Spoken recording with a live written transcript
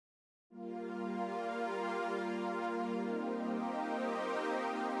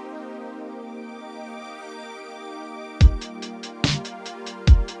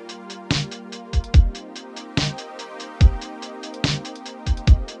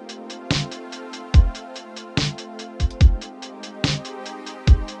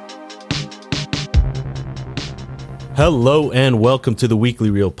Hello and welcome to the Weekly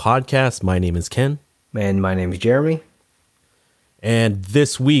Reel Podcast. My name is Ken. And my name is Jeremy. And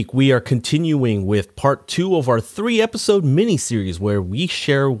this week we are continuing with part 2 of our 3-episode miniseries where we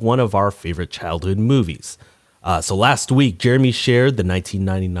share one of our favorite childhood movies. So last week, Jeremy shared the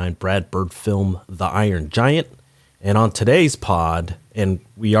 1999 Brad Bird film, The Iron Giant. And on today's pod, and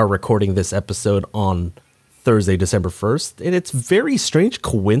we are recording this episode on Thursday, December 1st, and it's a very strange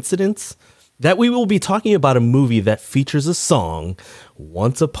coincidence that we will be talking about a movie that features a song,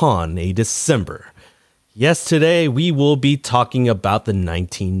 Once Upon a December. Yes, today we will be talking about the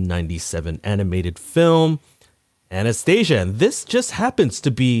 1997 animated film, Anastasia. And this just happens to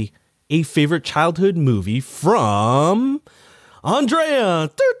be a favorite childhood movie from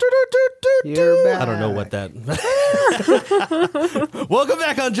Andrea. You're back. I don't know what that... Welcome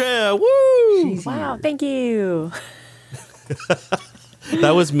back, Andrea. Woo! Wow, thank you.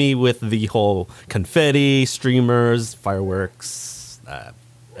 That was me with the whole confetti, streamers, fireworks,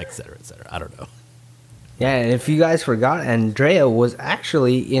 et cetera, et cetera. I don't know. Yeah, and if you guys forgot, Andrea was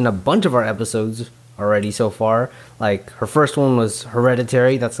actually in a bunch of our episodes already so far. Like, her first one was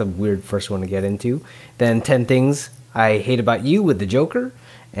Hereditary. That's a weird first one to get into. Then 10 Things I Hate About You with the Joker.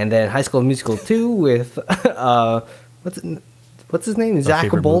 And then High School Musical 2 with, what's his name?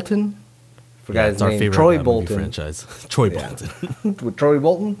 Zach Bolton? Forgot his name. Troy Bolton. Franchise. Troy Bolton. With Troy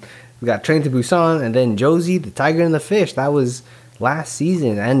Bolton. We got Train to Busan, and then Josie, the Tiger and the Fish. That was last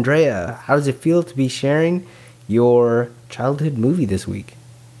season. Andrea, how does it feel to be sharing your childhood movie this week?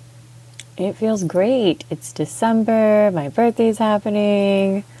 It feels great. It's December. My birthday's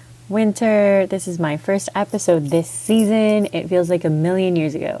happening. Winter. This is my first episode this season. It feels like a million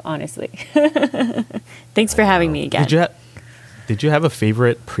years ago, honestly. Thanks for having me again. Did you have a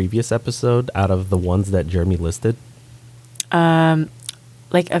favorite previous episode out of the ones that Jeremy listed?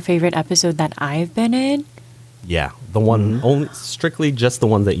 Like a favorite episode that I've been in? Yeah, the one only strictly just the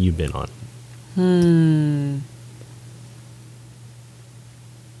one that you've been on.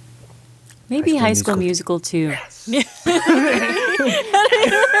 Maybe High School Musical 2. Yes.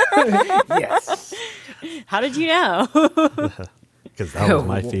 Yes. How did you know? Because that was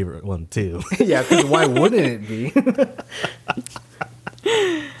my favorite one too. Yeah, because why wouldn't it be?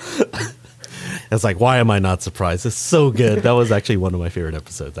 It's like, why am I not surprised? It's so good. That was actually one of my favorite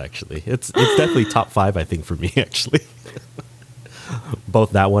episodes, actually. It's definitely top 5, I think, for me, actually.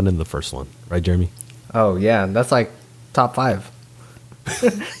 Both that one and the first one. Right, Jeremy? Oh, yeah. That's like top 5.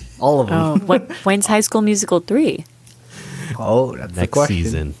 All of them. Oh, when's High School Musical 3? Oh, that's the Next question.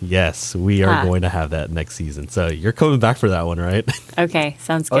 season. Yes, we are going to have that next season. So you're coming back for that one, right? Okay,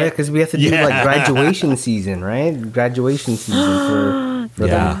 sounds good. Oh, yeah, because we have to do like graduation season, right? Graduation season for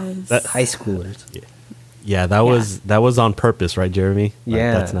the high schoolers. Yeah, that was on purpose, right, Jeremy?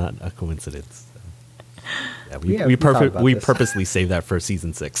 Yeah. That's not a coincidence. Yeah, we we purposely saved that for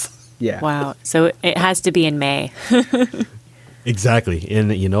season 6. Yeah. Wow. So it has to be in May. Exactly.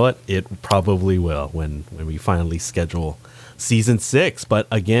 And you know what? It probably will when we finally schedule season 6. But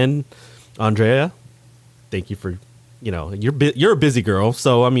again, Andrea, thank you for, you're a busy girl.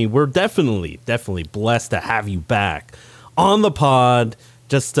 So, I mean, we're definitely blessed to have you back on the pod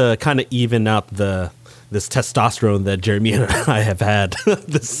just to kind of even out this testosterone that Jeremy and I have had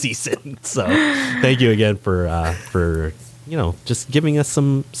this season. So thank you again for just giving us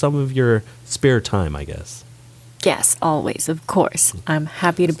some of your spare time, I guess. Yes, always, of course. I'm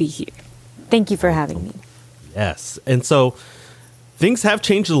happy to be here. Thank you for having me. Yes. And so things have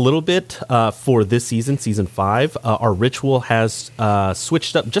changed a little bit for this season 5. Our ritual has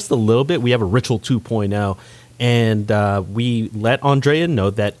switched up just a little bit. We have a ritual 2.0, and we let Andrea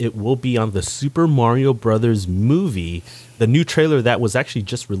know that it will be on the Super Mario Brothers movie, the new trailer that was actually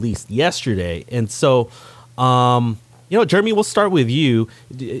just released yesterday. And so, Jeremy, we'll start with you.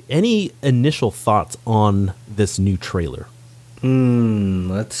 Any initial thoughts on this new trailer?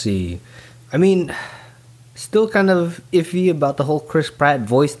 Let's see. I mean, still kind of iffy about the whole Chris Pratt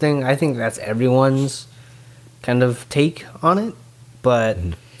voice thing. I think that's everyone's kind of take on it. But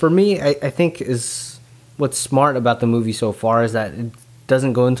for me, I think is what's smart about the movie so far is that it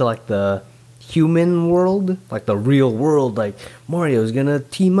doesn't go into like the human world, like the real world, like Mario's gonna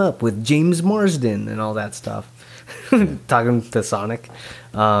team up with James Marsden and all that stuff. Talking to Sonic.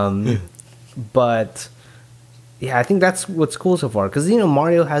 But yeah, I think that's what's cool so far, because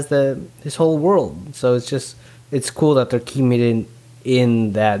Mario has his whole world, so it's cool that they're keeping it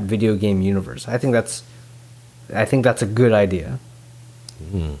in that video game universe. I think that's a good idea.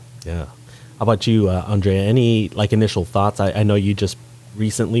 Yeah. How about you, Andrea? Any initial thoughts? I know you just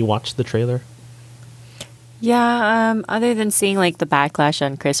recently watched the trailer. Yeah. Other than seeing the backlash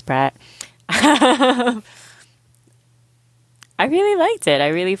on Chris Pratt, I really liked it. I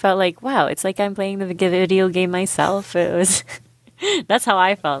really felt like, wow, it's like I'm playing the video game myself. It was that's how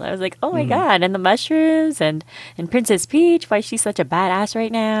I felt. I was like, oh my god, and the mushrooms and Princess Peach, why she's such a badass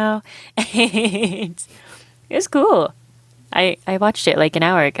right now. And it was cool. I watched it like an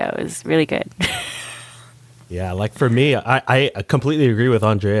hour ago. It was really good. Yeah, like for me, I completely agree with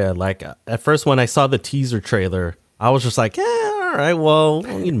Andrea. Like at first when I saw the teaser trailer, I was just like, all right, well,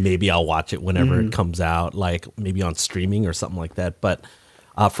 maybe I'll watch it whenever it comes out, like maybe on streaming or something like that. But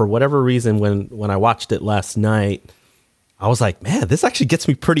for whatever reason, when I watched it last night, I was like, man, this actually gets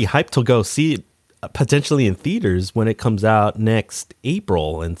me pretty hyped to go see it potentially in theaters when it comes out next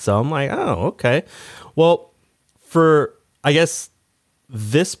April. And so I'm like, oh, okay. Well, for, I guess,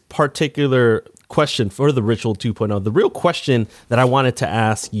 this particular question for the Ritual 2.0, the real question that I wanted to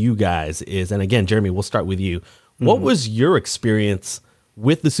ask you guys is, and again, Jeremy, we'll start with you. What was your experience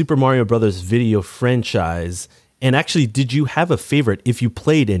with the Super Mario Brothers video franchise? And actually, did you have a favorite if you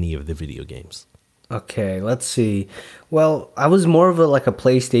played any of the video games? Okay, let's see. Well, I was more of a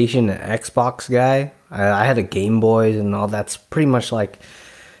PlayStation and Xbox guy. I had a Game Boy and all that's pretty much like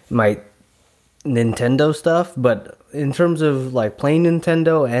my Nintendo stuff. But in terms of like playing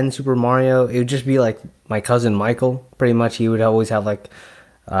Nintendo and Super Mario, it would just be like my cousin Michael. Pretty much, he would always have like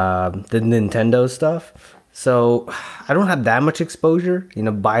the Nintendo stuff. So I don't have that much exposure. You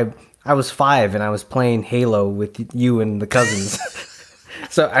know, I was 5 and I was playing Halo with you and the cousins.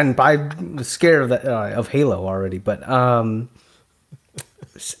 So, and I was scared of that of Halo already, but I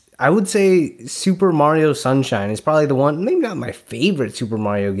would say Super Mario Sunshine is probably the one, maybe not my favorite Super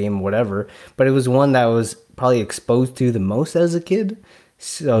Mario game or whatever, but it was one that I was probably exposed to the most as a kid.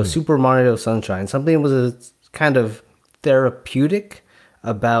 So Super Mario Sunshine, something was a kind of therapeutic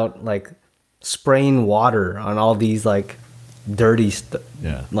about like spraying water on all these like dirty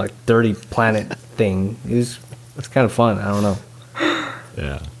like dirty planet thing. It's kind of fun. I don't know.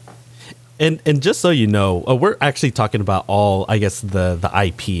 Yeah. And just so you know, we're actually talking about all, I guess, the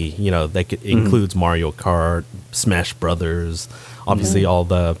IP, you know, that includes Mario Kart, Smash Brothers, obviously all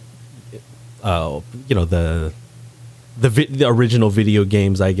the, you know, the original video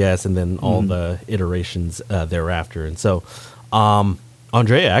games, I guess, and then all the iterations thereafter. And so,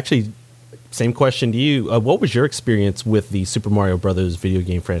 Andrea, actually, same question to you. What was your experience with the Super Mario Brothers video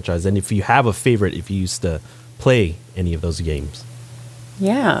game franchise? And if you have a favorite, if you used to play any of those games?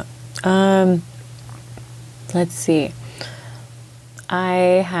 Yeah. Let's see. I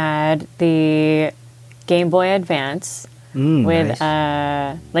had the Game Boy Advance with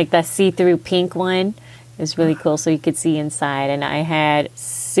nice. like the see-through pink one. It was really cool, so you could see inside. And I had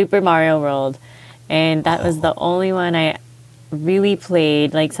Super Mario World, and that was the only one I really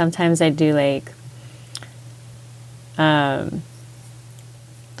played. Like sometimes I do like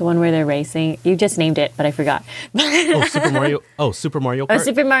the one where they're racing. You just named it, but I forgot. Super Mario. Oh, Super Mario Kart. Oh,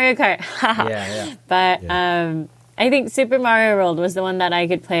 Super Mario Kart. Yeah. But I think Super Mario World was the one that I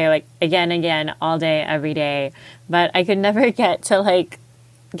could play like again, all day, every day. But I could never get to like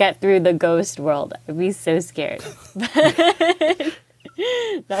get through the ghost world. I'd be so scared. That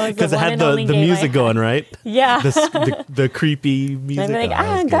was because it had the music going, right? Yeah. The creepy music. I'd be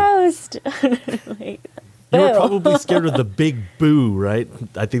like, ghost. Like, you were probably scared of the Big Boo, right?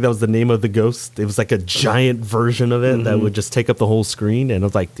 I think that was the name of the ghost. It was like a giant version of it that would just take up the whole screen. And I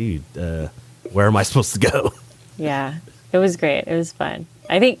was like, dude, where am I supposed to go? Yeah, it was great. It was fun.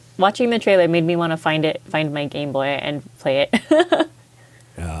 I think watching the trailer made me want to find my Game Boy and play it.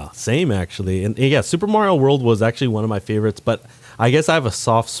 Yeah, same actually. And yeah, Super Mario World was actually one of my favorites, but I guess I have a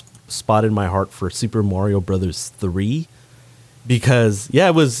soft spot in my heart for Super Mario Brothers 3 because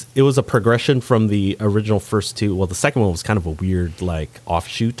it was a progression from the original first two. Well, the second one was kind of a weird like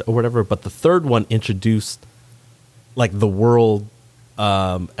offshoot or whatever, but the third one introduced like the world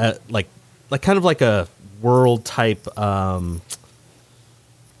like kind of like a world type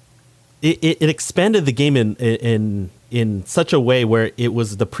it expanded the game in such a way where it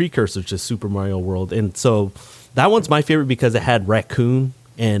was the precursor to Super Mario World. And so that one's my favorite because it had Raccoon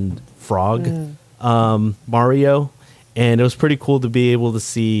and Frog Mario. And it was pretty cool to be able to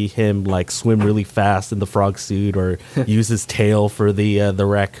see him like swim really fast in the frog suit or use his tail for the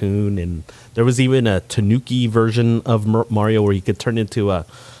raccoon. And there was even a Tanuki version of Mario where he could turn into a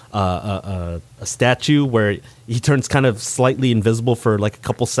statue where he turns kind of slightly invisible for like a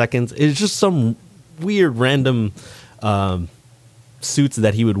couple seconds. It's just some weird random suits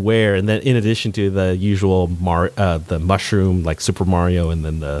that he would wear, and then in addition to the usual the mushroom like Super Mario, and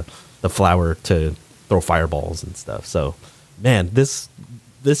then the flower to throw fireballs and stuff. So, man, this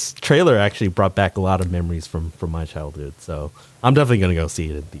trailer actually brought back a lot of memories from my childhood. So I'm definitely gonna go see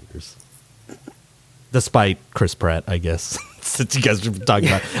it in theaters, despite Chris Pratt, I guess. since you guys were talking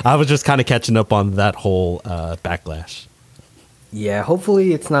about it. I was just kind of catching up on that whole backlash. Yeah,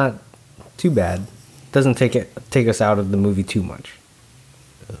 hopefully it's not too bad. Doesn't take us out of the movie too much.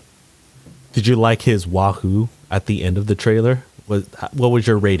 Did you like his wahoo at the end of the trailer? What was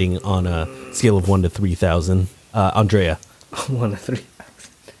your rating on a scale of 1 to 3,000? Andrea. 1 to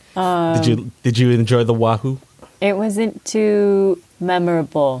 3,000. Did you enjoy the wahoo? It wasn't too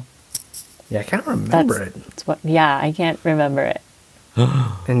memorable. Yeah, I can't remember it. Yeah, I can't remember it.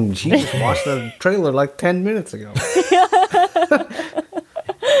 And she just watched the trailer like 10 minutes ago.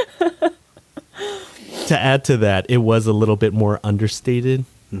 To add to that, it was a little bit more understated.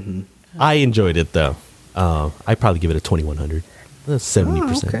 Mm-hmm. I enjoyed it though. I'd probably give it a 2100.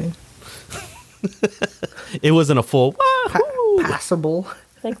 70%. Oh, okay. It wasn't a full Passable.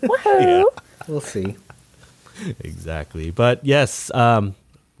 Like, woohoo! Yeah. We'll see. Exactly. But yes,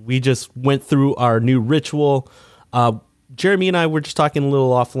 we just went through our new ritual. Jeremy and I were just talking a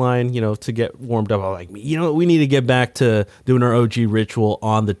little offline, to get warmed up. I'm like, we need to get back to doing our OG ritual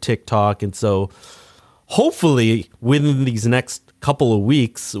on the TikTok. And so hopefully within these next couple of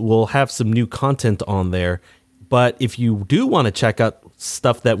weeks, we'll have some new content on there. But if you do want to check out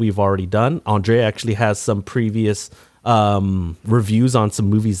stuff that we've already done, Andrea actually has some previous reviews on some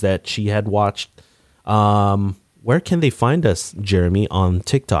movies that she had watched. Where can they find us, Jeremy, on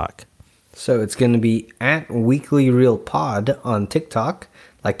TikTok? So it's going to be at Weekly Real Pod on TikTok.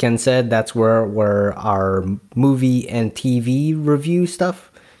 Like Ken said, that's where our movie and TV review stuff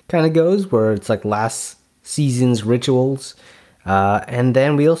kind of goes, where it's like last season's rituals. And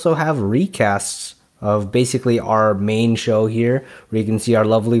then we also have recasts of basically our main show here, where you can see our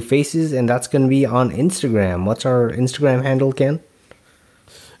lovely faces, and that's going to be on Instagram. What's our Instagram handle, Ken?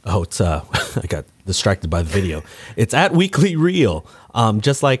 Oh, it's I got distracted by the video. It's at Weekly Reel,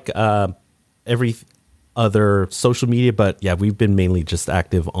 just like every other social media. But yeah, we've been mainly just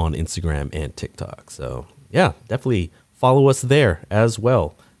active on Instagram and TikTok. So yeah, definitely follow us there as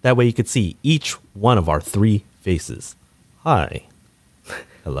well. That way you could see each one of our 3 faces. Hi,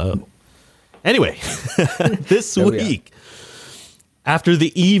 hello. Anyway, this week, after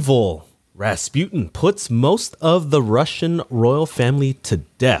the evil Rasputin puts most of the Russian royal family to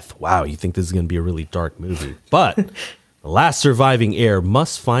death. Wow, you think this is going to be a really dark movie. But the last surviving heir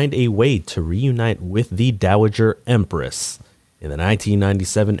must find a way to reunite with the Dowager Empress in the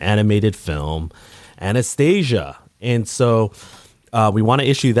 1997 animated film Anastasia. And so we want to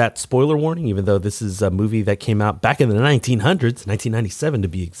issue that spoiler warning, even though this is a movie that came out back in the 1900s, 1997 to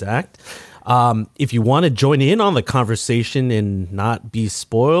be exact. If you want to join in on the conversation and not be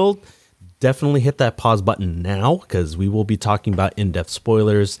spoiled, definitely hit that pause button now, because we will be talking about in-depth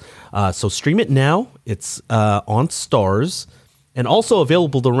spoilers. So stream it now. It's on Stars, and also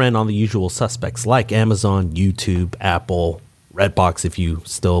available to rent on the usual suspects like Amazon, YouTube, Apple, Redbox if you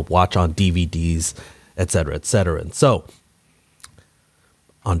still watch on DVDs, etc., etc. And so,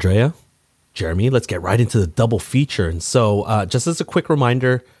 Andrea, Jeremy, let's get right into the double feature. And so just as a quick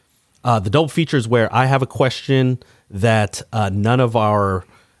reminder, the double feature is where I have a question that none of our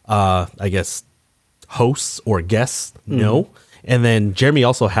hosts or guests know. And then Jeremy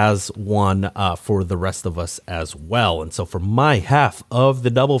also has one for the rest of us as well. And so for my half of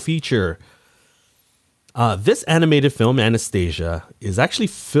the double feature, this animated film, Anastasia, is actually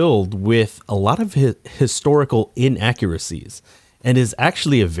filled with a lot of historical inaccuracies and is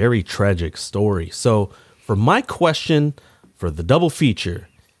actually a very tragic story. So for my question for the double feature,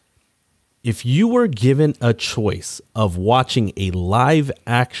 if you were given a choice of watching a live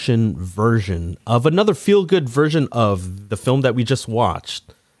action version of another feel-good version of the film that we just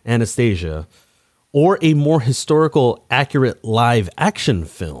watched, Anastasia, or a more historical accurate live action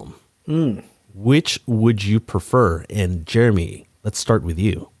film, which would you prefer? And Jeremy, let's start with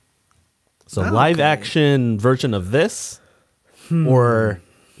you. So live action version of this or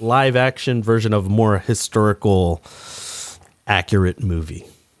live action version of more historical accurate movie?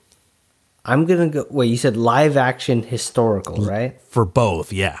 I'm going to go... Wait, you said live action historical, right? For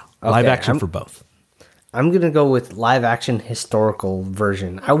both, yeah. Live action for both. I'm going to go with live action historical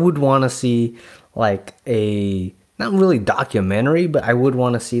version. I would want to see like a... Not really documentary, but I would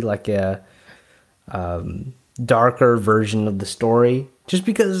want to see like a darker version of the story. Just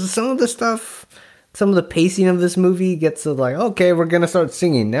because some of the stuff... Some of the pacing of this movie gets to like, okay, we're going to start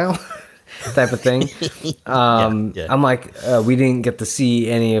singing now. Type of thing. I'm like, we didn't get to see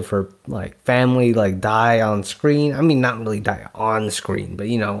any of her like family like die on screen. I mean, not really die on screen, but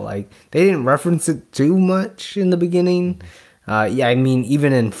like they didn't reference it too much in the beginning. I mean,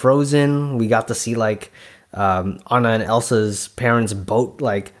 even in Frozen, we got to see like Anna and Elsa's parents' boat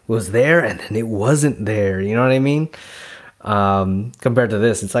like was there and then it wasn't there. You know what I mean? Compared to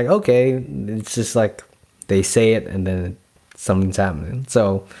this, it's like, okay, it's just like they say it and then something's happening.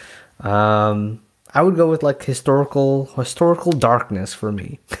 So I would go with like historical darkness for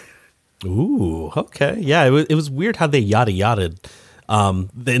me. Ooh, okay. Yeah, it was weird how they yada yada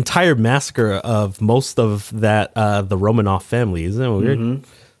the entire massacre of most of that the Romanov family. Isn't it weird?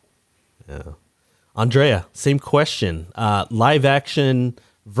 Yeah. Andrea, same question. Live action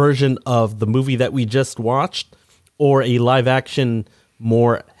version of the movie that we just watched, or a live action,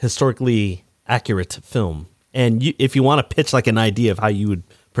 more historically accurate film? And if you want to pitch like an idea of how you would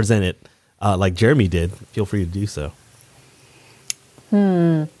present it, like Jeremy did, feel free to do so.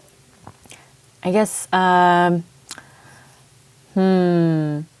 I guess, I'd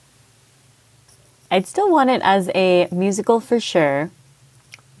still want it as a musical for sure,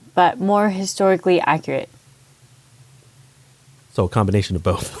 but more historically accurate. So a combination of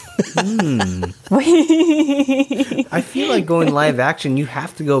both. I feel like going live action, you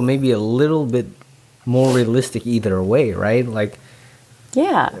have to go maybe a little bit more realistic either way, right? Like,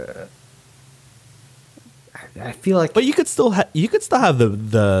 Yeah. I feel like, But you could still have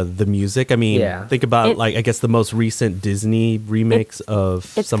the music. I mean, Yeah. think about It- like I guess the most recent Disney remakes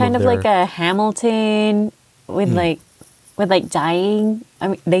of It's some kind of their, like a Hamilton with like dying. I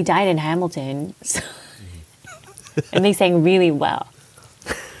mean, they died in Hamilton, so and they sang really well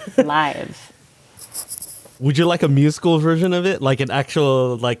live. Would you like a musical version of it, like an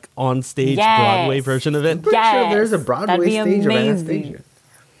actual like on stage Yes. Broadway version of it? pretty sure Yes, there's a that'd Broadway be stage of amazing. Anastasia.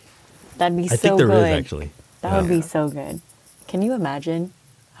 That'd be I so think there is good. actually. That would be so good. Can you imagine?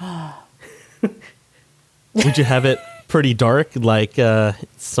 Would you have it pretty dark, like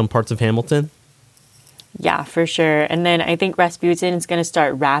some parts of Hamilton? Yeah, for sure. And then I think Rasputin is going to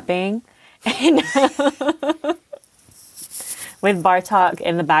start rapping and with Bartok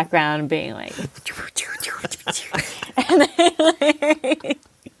in the background being like, and then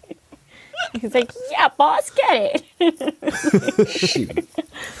he's like, yeah, boss, get it. Shoot.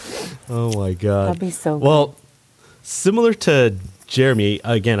 Oh my god, That'd be so good. Well, similar to Jeremy,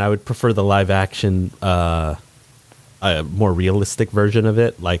 again, I would prefer the live action, a more realistic version of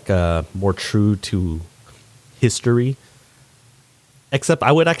it, like more true to history. Except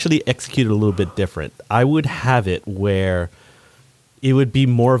I would actually execute it a little bit different. I would have it where it would be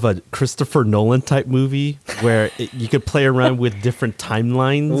more of a Christopher Nolan type movie where you could play around with different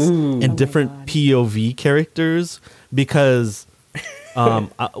timelines and different POV characters because,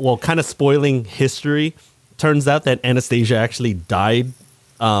 well, kind of spoiling history, turns out that Anastasia actually died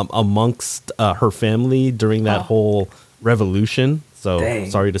amongst her family during that whole revolution. So Dang.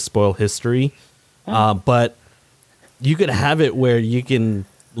 sorry to spoil history. But you could have it where you can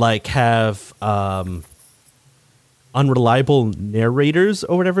like have unreliable narrators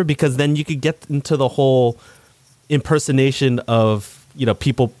or whatever, because then you could get into the whole impersonation of, you know,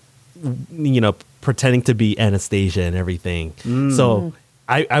 people, you know, pretending to be Anastasia and everything. So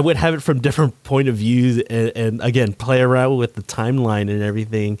I would have it from different point of views and again, play around with the timeline and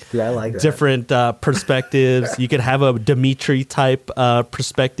everything. Yeah, I like that. Different perspectives. You could have a Dimitri type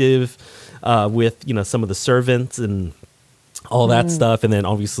perspective with, you know, some of the servants and all that stuff. And then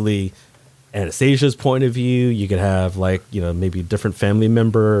obviously Anastasia's point of view. You could have like, you know, maybe a different family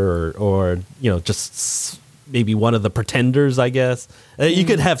member or you know, just maybe one of the pretenders, I guess. You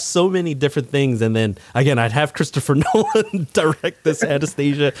could have so many different things. And then again, I'd have Christopher Nolan direct this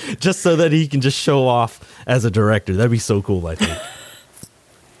Anastasia just so that he can just show off as a director. That'd be so cool, I think.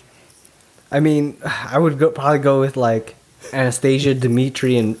 I mean, I would probably go with like Anastasia,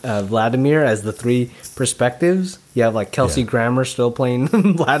 Dimitri, and Vladimir as the three perspectives. You have like Kelsey Yeah. Grammer still playing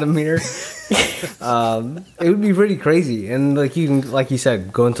Vladimir. It would be pretty crazy, and like you can, like you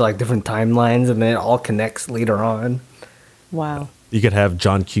said, go into like different timelines, and then it all connects later on. Wow. You could have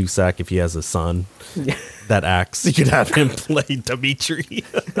John Cusack if he has a son that acts. You could have him play Dimitri.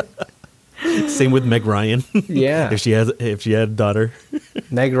 Same with Meg Ryan. Yeah. if she had a daughter.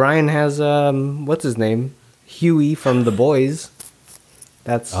 Meg Ryan has what's his name, Huey from The Boys.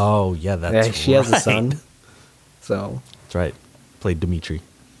 That's Oh yeah, that's yeah, she has a right. son. So That's right. Played Dimitri.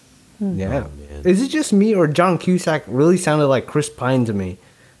 yeah, Oh, man. is it just me or John Cusack really sounded like Chris Pine to me?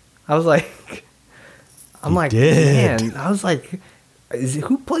 I was like, I'm like, did. man, I was like,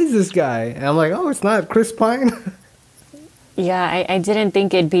 who plays this guy? And I'm like, oh, it's not Chris Pine. Yeah, I didn't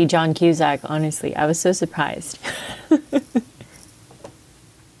think it'd be John Cusack, honestly. I was so surprised.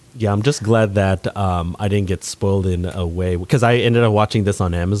 Yeah, I'm just glad that I didn't get spoiled in a way because I ended up watching this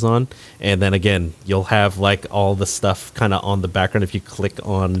on Amazon, and then again, you'll have like all the stuff kind of on the background if you click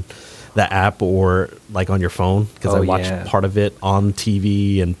on the app or like on your phone because I watched part of it on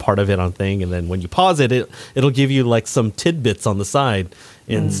TV and part of it on thing, and then when you pause it, it'll give you like some tidbits on the side,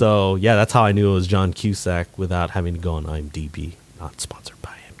 and so yeah, that's how I knew it was John Cusack without having to go on IMDb. Not sponsored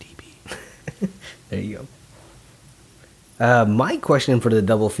by IMDb. There you go. My question for the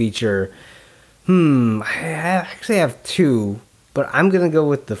double feature, I actually have two, but I'm going to go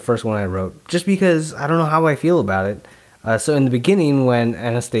with the first one I wrote, just because I don't know how I feel about it. So in the beginning, when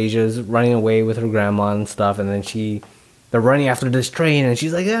Anastasia's running away with her grandma and stuff, and then they're running after this train, and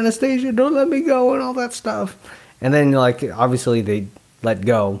she's like, Anastasia, don't let me go, and all that stuff. And then, like, obviously they let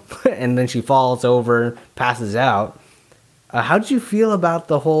go, and then she falls over, passes out. How did you feel about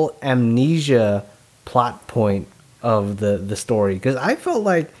the whole amnesia plot point of the story? Because I felt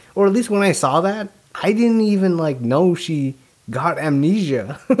like, or at least when I saw that, I didn't even like know she got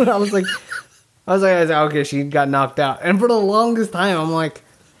amnesia. I was like, okay, she got knocked out, and for the longest time, I'm like,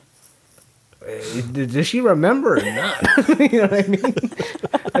 does she remember or not? You know what I mean?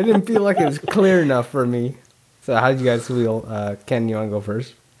 I didn't feel like it was clear enough for me. So how did you guys feel? Ken, you want to go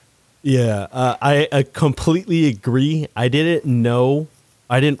first? Yeah, I completely agree. I didn't know,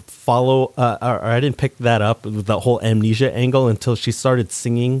 I didn't follow, or I didn't pick that up with the whole amnesia angle until she started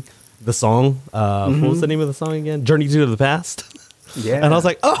singing the song. What was the name of the song again? Journey to the Past. Yeah. And I was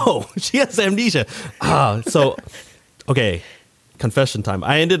like, oh, she has amnesia. So, okay, confession time.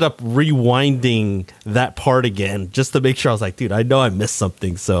 I ended up rewinding that part again just to make sure. I was like, dude, I know I missed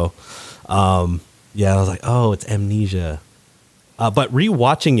something. So, yeah, I was like, oh, it's amnesia. But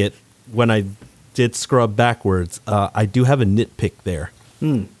rewatching it, when I did scrub backwards, I do have a nitpick there.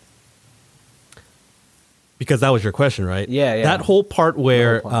 Because that was your question, right? Yeah. That whole part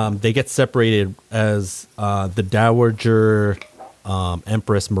where they get separated as the Dowager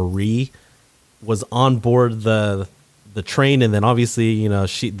Empress Marie was on board the train, and then obviously, you know,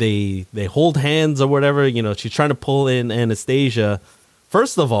 they hold hands or whatever, you know, she's trying to pull in Anastasia.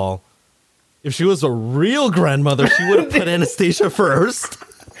 First of all, if she was a real grandmother, she would have put Anastasia first.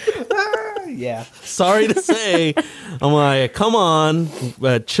 Yeah. Sorry to say. I'm like, come on,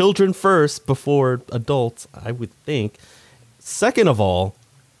 children first before adults, I would think. Second of all,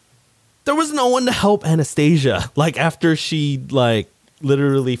 there was no one to help Anastasia. Like, after she, like,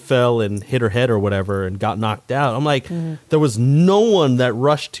 literally fell and hit her head or whatever and got knocked out. I'm like, there was no one that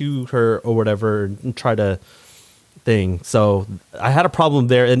rushed to her or whatever and tried to thing. So I had a problem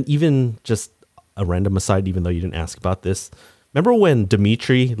there. And even just a random aside, even though you didn't ask about this, remember when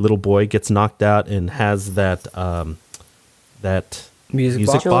Dimitri, little boy, gets knocked out and has that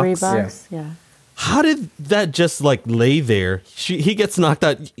music box? Yeah. How did that just like lay there? He gets knocked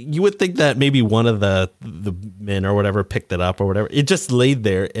out. You would think that maybe one of the men or whatever picked it up or whatever. It just laid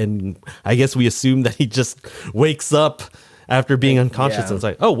there, and I guess we assume that he just wakes up after being unconscious. Yeah. And it's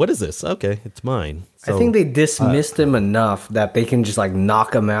like, oh, what is this? Okay, it's mine. So, I think they dismissed him enough that they can just like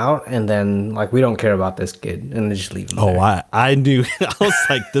knock him out, and then like we don't care about this kid, and they just leave him. Oh, there. I knew. I was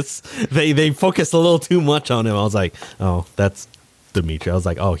like, this. They focused a little too much on him. I was like, oh, that's Dimitri. I was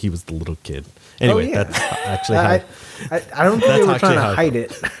like, oh, he was the little kid. Anyway, that's actually how. I don't think they were trying to hide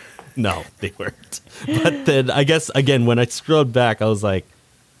it. No, they weren't. But then I guess again, when I scrolled back, I was like,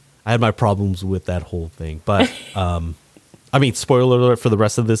 I had my problems with that whole thing. But I mean, spoiler alert for the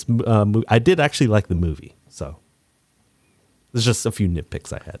rest of this movie. I did actually like the movie, so there's just a few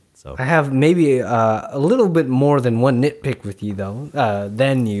nitpicks I had. So I have maybe a little bit more than one nitpick with you though,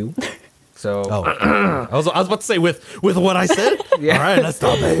 than you. So I was about to say with what I said. Yeah. All right, let's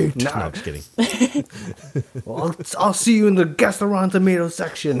stop it. No. No, I'm just kidding. Well, I'll see you in the Gaston tomato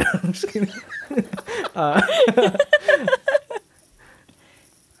section. I'm just kidding.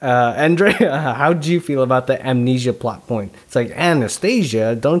 Andrea, how do you feel about the amnesia plot point? It's like,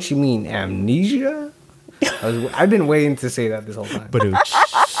 Anastasia, don't you mean amnesia? I've been waiting to say that this whole time.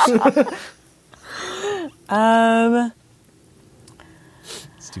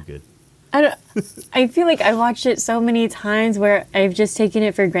 It's too good. I feel like I watched it so many times where I've just taken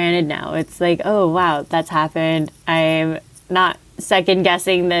it for granted now. It's like, oh, wow, that's happened. I'm not second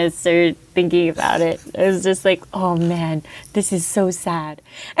guessing this or thinking about it. It was just like, oh, man, this is so sad.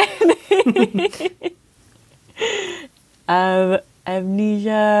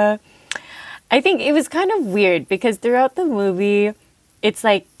 Amnesia. I think it was kind of weird because throughout the movie, it's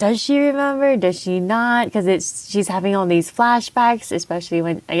like, does she remember? Does she not? Because she's having all these flashbacks, especially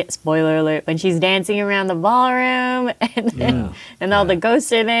when, I get spoiler alert, when she's dancing around the ballroom and all the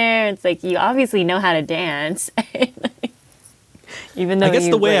ghosts are there. It's like, you obviously know how to dance. Even though I guess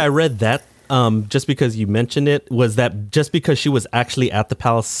the way I read that, just because you mentioned it, was that just because she was actually at the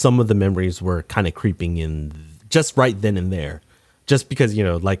palace, some of the memories were kind of creeping in just right then and there. Just because,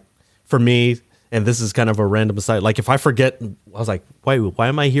 like for me, and this is kind of a random aside, like if I forget, I was like, why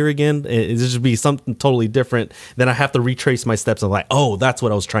am I here again? It should be something totally different. Then I have to retrace my steps. And I'm like, oh, that's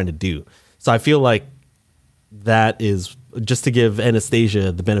what I was trying to do. So I feel like that is, just to give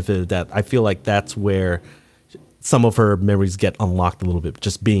Anastasia the benefit of that, I feel like that's where some of her memories get unlocked a little bit,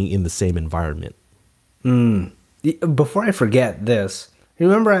 just being in the same environment. Before I forget this,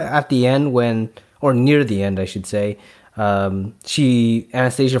 remember at the end or near the end, I should say,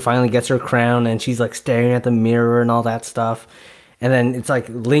 Anastasia finally gets her crown and she's like staring at the mirror and all that stuff. And then it's like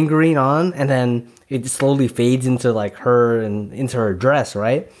lingering on, and then it slowly fades into like her and into her dress,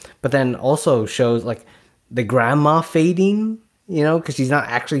 right? But then also shows like the grandma fading, because she's not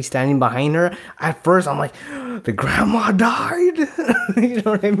actually standing behind her. At first, I'm like, the grandma died. You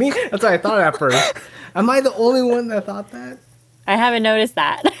know what I mean? That's what I thought at first. Am I the only one that thought that? I haven't noticed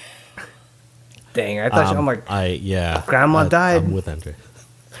that. Dang, I thought I'm like, grandma died. I'm with Andrea.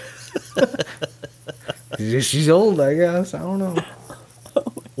 She's old, I guess. I don't know.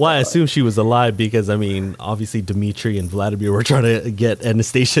 Well, I assume she was alive because, I mean, obviously Dmitri and Vladimir were trying to get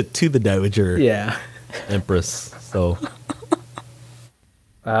Anastasia to the Dowager Empress. So,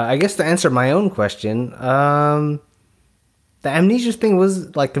 I guess to answer my own question, the amnesia thing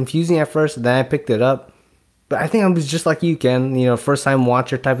was like confusing at first, then I picked it up. But I think I was just like you, Ken, first time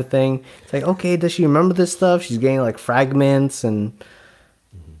watcher type of thing. It's like, okay, does she remember this stuff? She's getting like fragments, and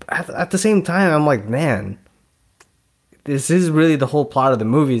at the same time, I'm like, man, this is really the whole plot of the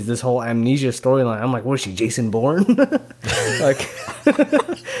movie, is this whole amnesia storyline. I'm like, what is she, Jason Bourne? Like,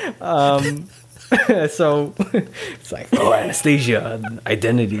 so it's like, oh, Anastasia,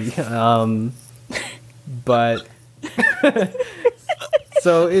 identity. But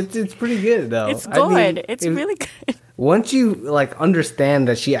so it's pretty good though. It's good. It's really good. Once you like understand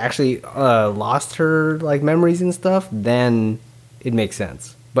that she actually lost her like memories and stuff, then it makes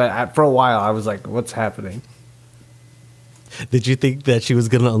sense. But for a while, I was like, what's happening? Did you think that she was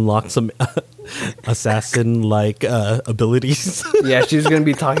going to unlock some assassin-like abilities? Yeah, she was going to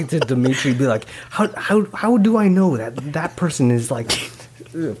be talking to Dmitri, be like, how do I know that person is like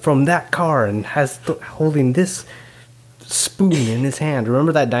from that car and has holding this spoon in his hand?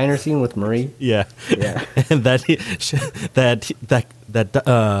 Remember that diner scene with Marie? Yeah. And that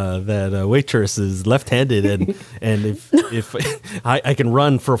waitress is left-handed, and if I can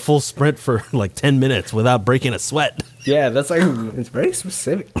run for a full sprint for like 10 minutes without breaking a sweat. Yeah, that's like, it's very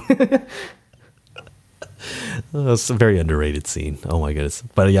specific. It's a very underrated scene. Oh my goodness!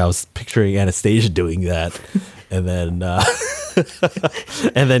 But yeah, I was picturing Anastasia doing that, and then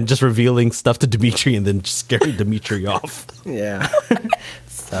and then just revealing stuff to Dmitri, and then just scaring Dmitri off. Yeah,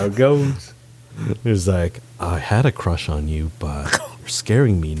 that's how it goes. It was like, I had a crush on you, but you're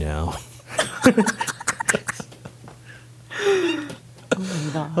scaring me now.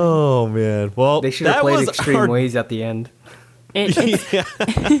 Oh man! Well, they should have played Extreme Ways at the end.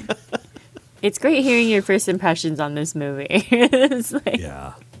 It's great hearing your first impressions on this movie. It's like,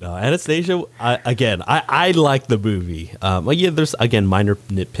 yeah, no, Anastasia. I like the movie. Well, yeah, there's again minor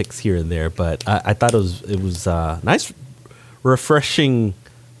nitpicks here and there, but I thought it was nice, refreshing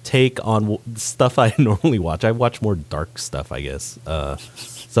take on stuff I normally watch. I watch more dark stuff, I guess.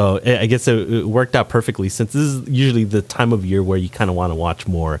 So I guess it worked out perfectly, since this is usually the time of year where you kind of want to watch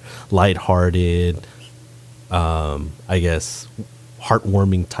more lighthearted, I guess,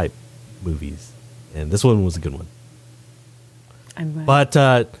 heartwarming type movies. And this one was a good one. I'm right.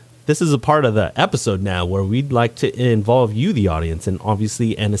 But this is a part of the episode now where we'd like to involve you, the audience. And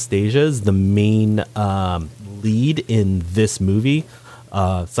obviously Anastasia is the main lead in this movie.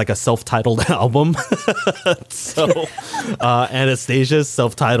 It's like a self-titled album. So Anastasia's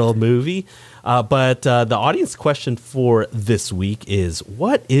self-titled movie. But the audience question for this week is,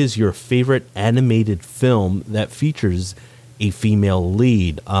 what is your favorite animated film that features a female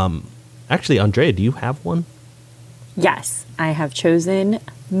lead? Actually, Andrea, do you have one? Yes, I have chosen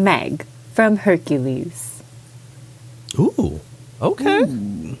Meg from Hercules. Ooh, okay.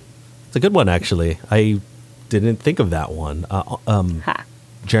 It's a good one, actually. I didn't think of that one.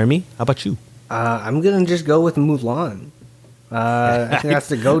 Jeremy, how about you? I'm gonna just go with Mulan. I think that's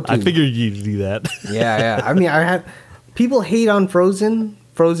the go-to. I figured you'd do that. Yeah. I mean, people hate on Frozen.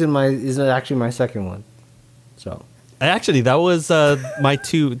 Frozen is actually my second one. So actually, that was my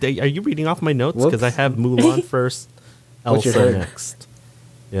two. Are you reading off my notes? Because I have Mulan first, Elsa next.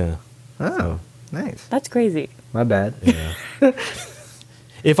 Yeah. Oh, nice. That's crazy. My bad. Yeah.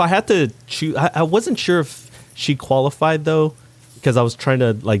 If I had to choose, I wasn't sure if she qualified though, because I was trying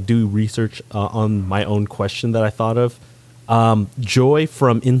to like do research on my own question that I thought of. Joy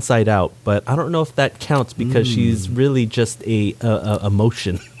from Inside Out, but I don't know if that counts because she's really just a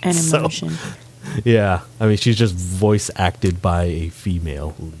emotion. An emotion. Yeah, I mean she's just voice acted by a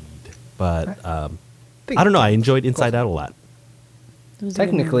female lead, but I don't know. I enjoyed Inside Out a lot.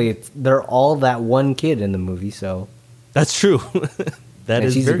 Technically, they're all that one kid in the movie, so That's true. That And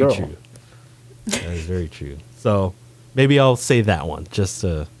is she's a very girl. true. That is very true. So maybe I'll say that one just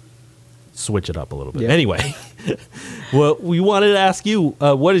to switch it up a little bit. Yeah. Anyway, well, we wanted to ask you,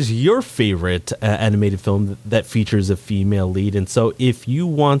 what is your favorite animated film that features a female lead? And so if you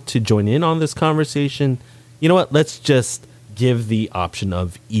want to join in on this conversation, you know what? Let's just give the option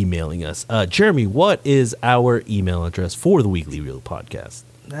of emailing us. Jeremy, what is our email address for the Weekly Reel podcast?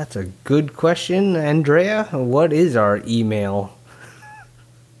 that's a good question, Andrea. What is our email?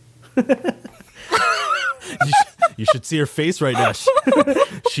 You should see her face right now.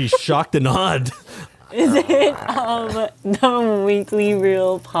 She's shocked and awed. Is it the weekly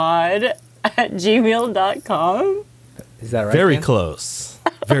real pod at gmail.com? Is that right? Very Ken? close.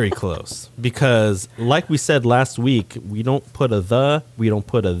 Very close. Because like we said last week, we don't put a the, we don't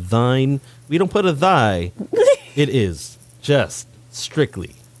put a thine, we don't put a thy. It is just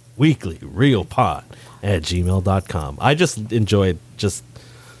strictly weekly real pod at gmail.com. I just enjoyed just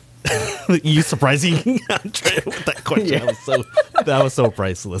you surprising Andrea with that question. That was so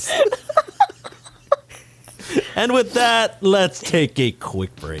priceless. And with that, let's take a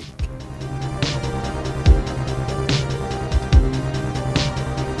quick break.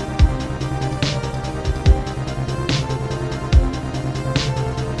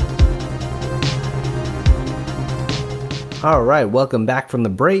 All right, welcome back from the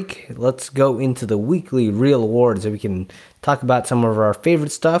break. Let's go into the weekly Reel Awards so we can talk about some of our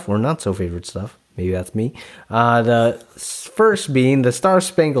favorite stuff or not so favorite stuff. Maybe that's me. The first being the Star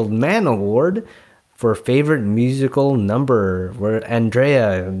Spangled Man Award for favorite musical number. Where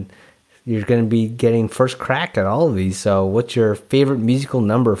Andrea, you're going to be getting first crack at all of these. So, what's your favorite musical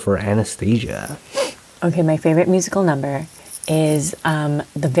number for Anastasia? Okay, my favorite musical number is the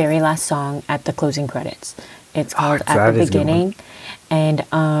very last song at the closing credits. It's called At the Beginning, and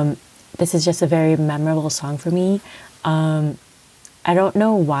this is just a very memorable song for me. I don't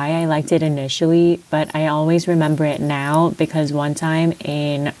know why I liked it initially, but I always remember it now because one time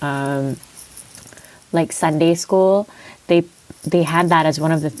in like Sunday school, they had that as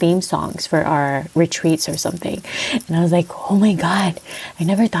one of the theme songs for our retreats or something. And I was like, oh my God, I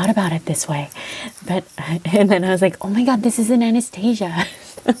never thought about it this way. And then I was like, oh my God, this is an Anastasia.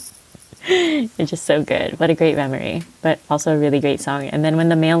 It's just so good. What a great memory, but also a really great song. And then when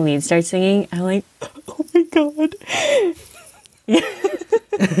the male lead starts singing, I'm like, oh my God.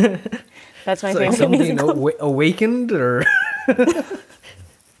 That's my favorite musical. Awakened or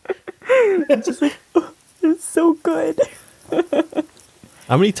It's just like, oh, it's so good.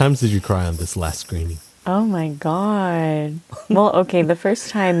 How many times did you cry on this last screening? Oh my God. Well, okay, the first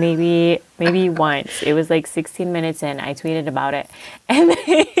time maybe once. It was like 16 minutes in. I tweeted about it. And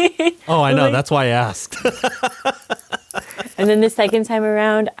then, Oh, I know. That's why I asked. and then the second time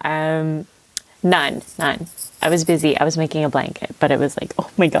around, none. I was busy. I was making a blanket, but it was like, oh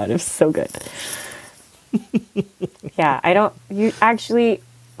my God, it was so good. Yeah,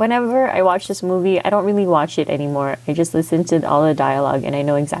 whenever I watch this movie, I don't really watch it anymore. I just listen to all the dialogue and I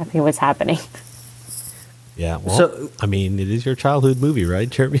know exactly what's happening. Yeah, well, So- I mean, it is your childhood movie, right,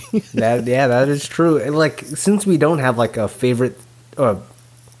 Jeremy? that is true. And, like, since we don't have like a favorite or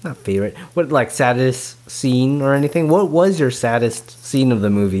not favorite, what like saddest scene or anything, what was your saddest scene of the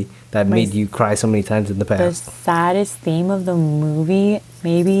movie that made you cry so many times in the The past? saddest theme of the movie,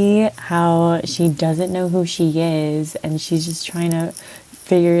 maybe how she doesn't know who she is and she's just trying to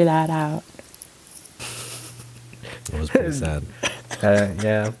figure that out. It was pretty sad.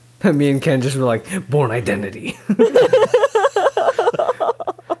 Yeah. Me and Ken just were like, Born Identity.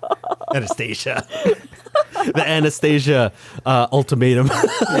 Anastasia. The Anastasia ultimatum.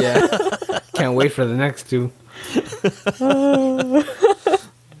 Yeah. Can't wait for the next two. Oh,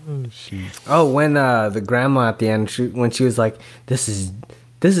 shoot. Oh, when the grandma at the end, when she was like, this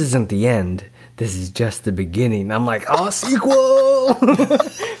isn't the end. This is just the beginning. I'm like, oh, sequel.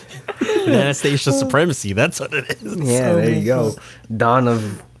 Anastasia supremacy. That's what it is. Yeah, there you go. Dawn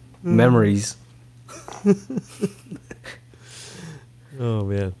of memories. Oh,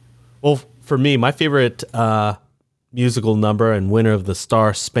 man. Well, for me, my favorite musical number and winner of the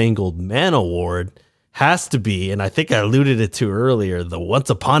Star Spangled Man Award has to be, and I think I alluded it to earlier, the Once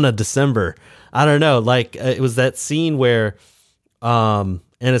Upon a December. I don't know, like it was that scene where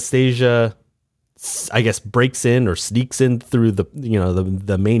Anastasia I guess breaks in or sneaks in through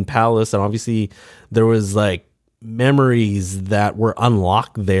the main palace, and obviously there was like memories that were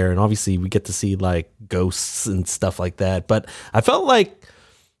unlocked there, and obviously we get to see like ghosts and stuff like that. But I felt like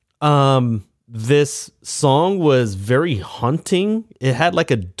this song was very haunting. It had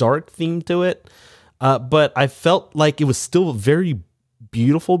like a dark theme to it, but I felt like it was still very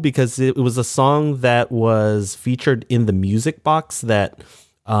beautiful because it was a song that was featured in the music box that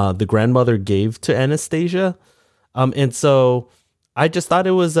the grandmother gave to Anastasia. And so I just thought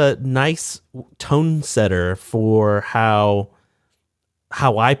it was a nice tone setter for how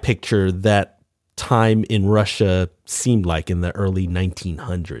I picture that time in Russia seemed like in the early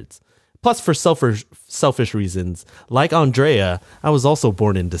 1900s. Plus, for selfish reasons, like Andrea, I was also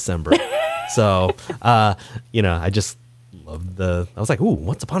born in December. So, I just loved I was like, ooh,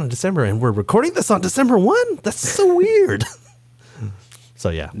 Once Upon a December, and we're recording this on December 1? That's so weird. So,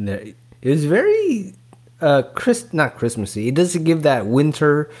 yeah. It was very not Christmassy. It doesn't give that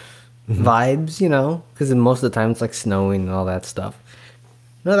winter vibes, because most of the time it's like snowing and all that stuff.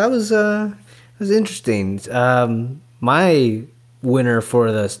 No, that was interesting. My winner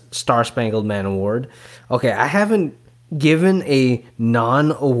for the Star Spangled Man Award. Okay, I haven't given a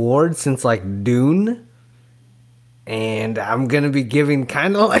non-award since like Dune, and I'm gonna be giving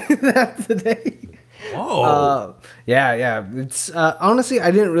kind of like that today. Oh, yeah. It's honestly, I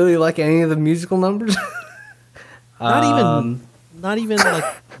didn't really like any of the musical numbers. Not even like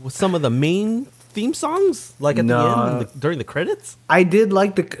with some of the main theme songs, like at the end during the credits. I did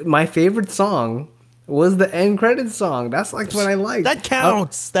like my favorite song was the end credits song. That's like what I liked. That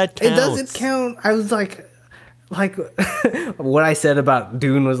counts. That counts. It doesn't count. I was like what I said about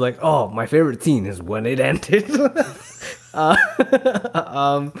Dune was like, oh, my favorite scene is when it ended. But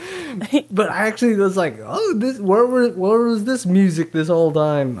I actually was like, oh, where was this music this whole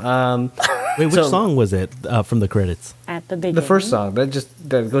time? Wait, which song was it from the credits? At the beginning. The first song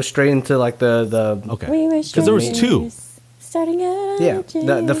that goes straight into like the okay, because there was two. Starting out. Yeah,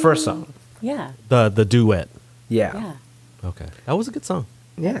 the first song. Yeah. The duet. Yeah. Okay, that was a good song.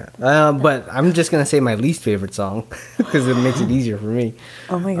 Yeah. But I'm just gonna say my least favorite song because it makes it easier for me.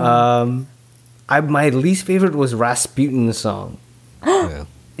 Oh my god. My least favorite was Rasputin's song. Yeah.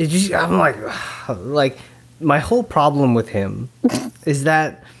 I'm like my whole problem with him is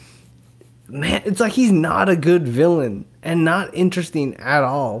that, man, it's like he's not a good villain and not interesting at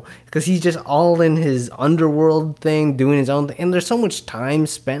all because he's just all in his underworld thing, doing his own thing, and there's so much time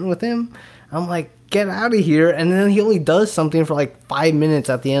spent with him. I'm like, get out of here, and then he only does something for like 5 minutes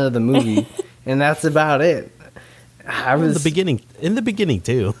at the end of the movie, and that's about it. In the beginning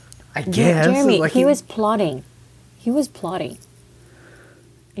too. I guess. Jeremy, like he was plotting. You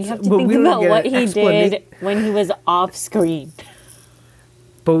have to But think we don't about get what an he did when he was off screen.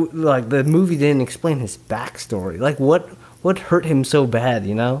 But like the movie didn't explain his backstory. Like what hurt him so bad,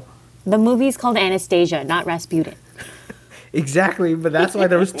 The movie's called Anastasia, not Rasputin. Exactly, but that's why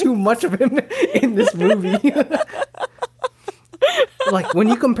there was too much of him in this movie. Like when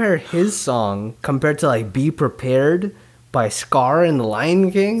you compare his song compared to like Be Prepared by Scar in The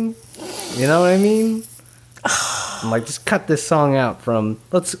Lion King, you know what I mean? I'm like, just cut this song out from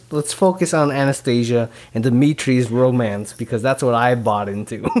let's focus on Anastasia and Dimitri's romance because that's what I bought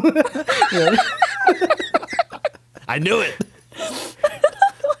into. I knew it.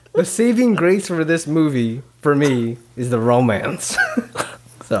 The saving grace for this movie, for me, is the romance.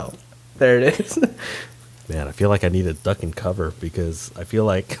 So, there it is. Man, I feel like I need a duck and cover because I feel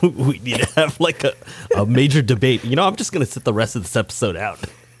like we need to have like a major debate. I'm just going to sit the rest of this episode out.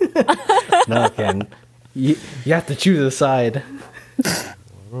 No, Ken. You have to choose a side.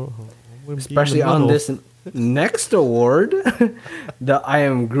 Especially on this next award, the I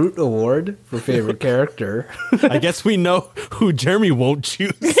Am Groot Award for favorite character. I guess we know who Jeremy won't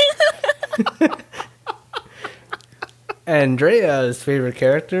choose. Andrea's favorite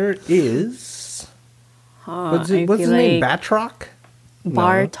character is what's his name? Batroc?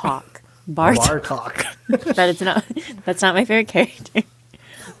 Bartok. Bartok. That's not my favorite character.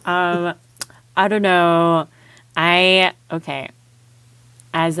 I don't know.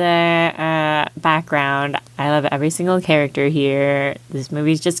 As a background, I love every single character here. This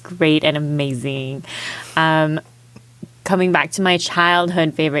movie's just great and amazing. Coming back to my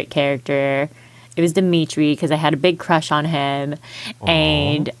childhood favorite character, it was Dimitri because I had a big crush on him. Aww.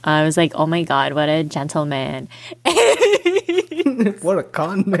 And I was like, oh my god, what a gentleman. What a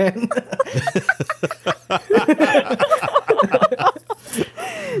con man.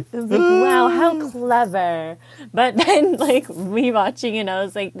 I was like, wow, how clever. But then, like, rewatching it, I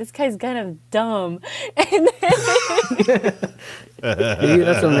was like, this guy's kind of dumb. And then maybe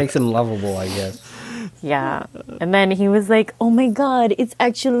that's what makes him lovable, I guess. Yeah. And then he was like, oh my God, it's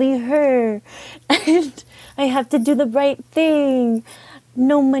actually her. And I have to do the right thing.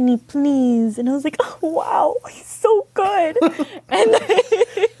 No money, please. And I was like, oh, wow, he's so good. And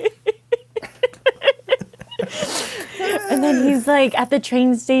and then he's like at the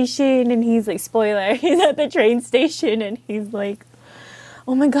train station and he's like, spoiler, he's at the train station and he's like,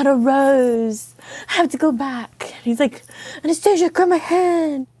 oh my God, a rose. I have to go back. And he's like, Anastasia, grab my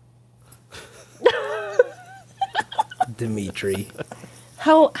hand. Dimitri.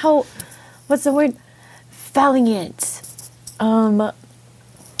 How, what's the word? Valiant.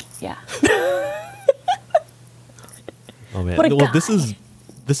 Yeah. Oh man. What a Well, guy.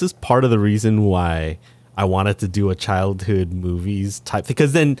 this is part of the reason why I wanted to do a childhood movies type,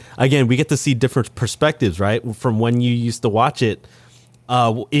 because then again we get to see different perspectives, right? From when you used to watch it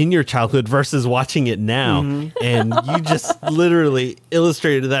in your childhood versus watching it now. And you just literally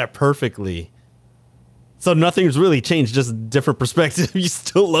illustrated that perfectly. So nothing's really changed, just different perspective. You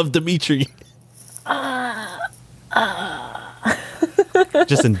still love Dimitri.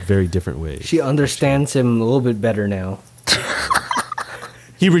 Just in very different ways. She understands him a little bit better now.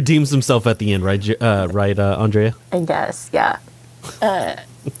 He redeems himself at the end, right? Right, Andrea? I guess, yeah.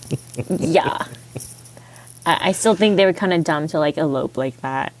 Yeah. I still think they were kind of dumb to like elope like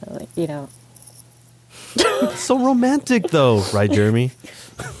that, like, you know. So romantic, though, right, Jeremy?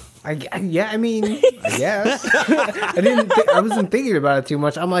 Yeah, I mean, I guess. I wasn't thinking about it too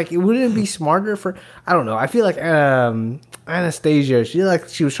much. I'm like, wouldn't it be smarter for, I don't know. I feel like Anastasia,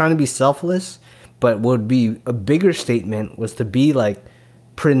 she was trying to be selfless, but would be a bigger statement was to be like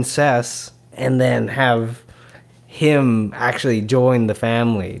princess and then have him actually join the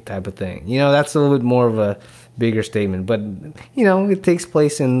family type of thing. You know, that's a little bit more of a bigger statement, but you know, it takes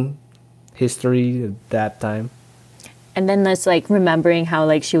place in history at that time. And then that's like remembering how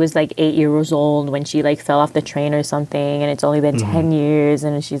like she was like 8 years old when she like fell off the train or something, and it's only been 10 years,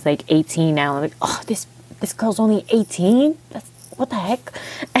 and she's like 18 now. I'm like, oh, this girl's only 18? That's what the heck?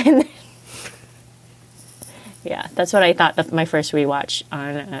 And yeah, that's what I thought of my first rewatch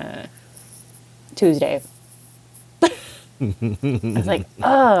on Tuesday. I was like,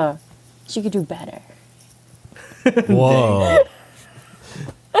 oh, she could do better. Whoa.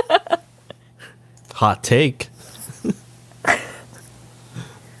 Hot take.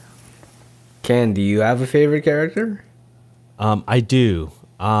 Ken, do you have a favorite character? I do.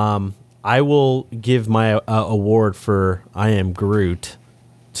 I will give my award for I Am Groot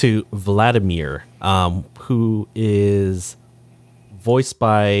to Vladimir, who is voiced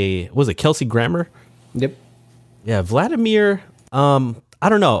by, was it Kelsey Grammer? Yep. Yeah, Vladimir. I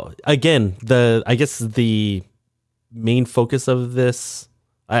don't know. Again, I guess the main focus of this,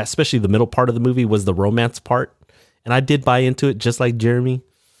 especially the middle part of the movie, was the romance part, and I did buy into it just like Jeremy.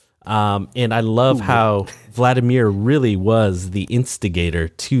 And I love how Vladimir really was the instigator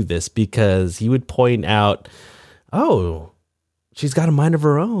to this, because he would point out, oh, she's got a mind of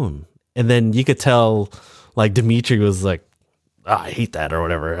her own. And then you could tell like Dimitri was like, oh, I hate that or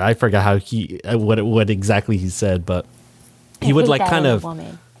whatever. I forgot how what exactly he said, but he would like kind of,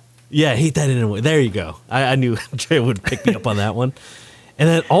 yeah, hate that in a way. There you go. I knew Jay would pick me up on that one. And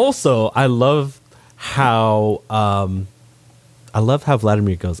then also I love how,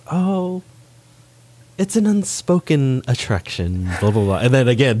 Vladimir goes, oh, it's an unspoken attraction, blah, blah, blah. And then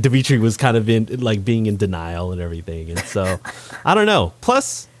again, Dimitri was kind of being in denial and everything. And so, I don't know.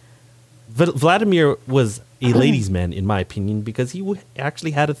 Plus, Vladimir was a ladies' man, in my opinion, because he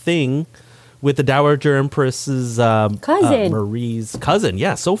actually had a thing with the Dowager Empress's cousin. Marie's cousin.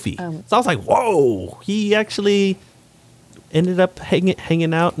 Yeah, Sophie. So I was like, whoa, he actually ended up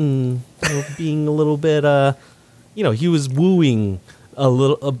hanging out and being a little bit... he was wooing a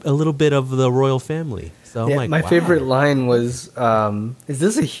little bit of the royal family. So I'm like, my wow. favorite line was, "Is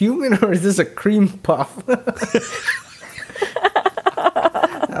this a human or is this a cream puff?"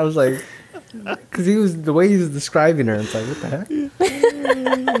 I was like, because the way he was describing her, it's like, what the heck?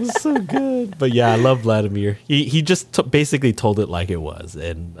 It was so good. But yeah, I love Vladimir. He just basically told it like it was,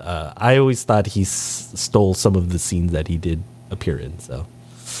 and I always thought he stole some of the scenes that he did appear in. So.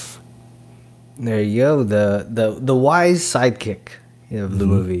 There you go, the wise sidekick of the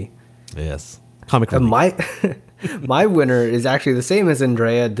movie. Yes, comic relief. My winner is actually the same as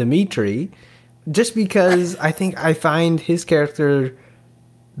Andrea, Dimitri, just because I think I find his character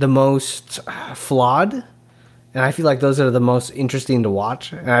the most flawed, and I feel like those are the most interesting to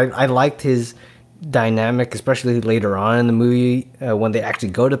watch. And I liked his dynamic, especially later on in the movie when they actually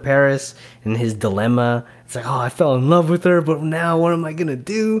go to Paris and his dilemma. It's like, oh, I fell in love with her, but now what am I gonna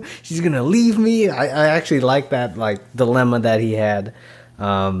do? She's gonna leave me. I actually like that like dilemma that he had,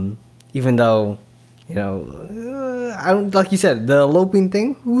 even though You know, I don't, like you said, the eloping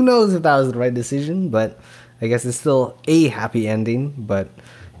thing. Who knows if that was the right decision? But I guess it's still a happy ending. But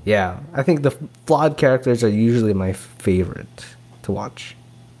yeah, I think the flawed characters are usually my favorite to watch.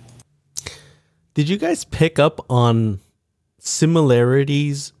 Did you guys pick up on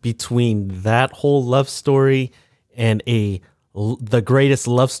similarities between that whole love story and the greatest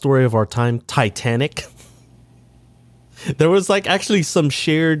love story of our time, Titanic? There was like actually some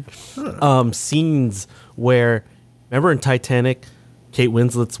shared scenes where, remember in Titanic, Kate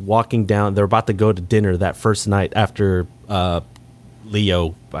Winslet's walking down. They're about to go to dinner that first night after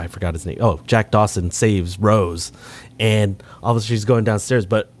Leo, I forgot his name. Oh, Jack Dawson saves Rose, and obviously she's going downstairs.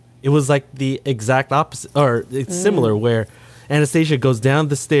 But it was like the exact opposite, or it's similar, where Anastasia goes down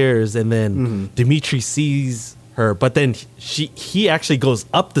the stairs, and then Dimitri sees her, but then he actually goes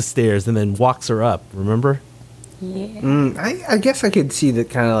up the stairs and then walks her up. Remember? Yeah. I guess I could see that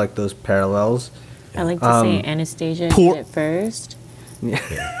kind of like those parallels. I like to say Anastasia did it first.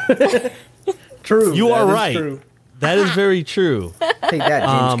 True. You are right. True. That is very true. Take that,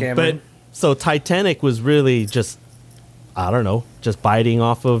 James Cameron. But so Titanic was really just, I don't know, just biting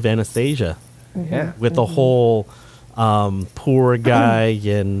off of Anastasia Yeah. with the whole poor guy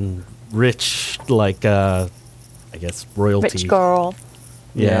and rich, like I guess royalty. Rich girl.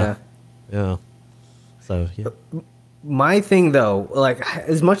 Yeah. So yeah. My thing though, like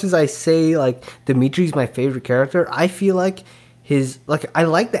as much as I say like Dimitri's my favorite character, I feel like I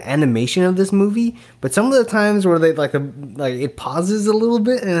like the animation of this movie, but some of the times where they like it pauses a little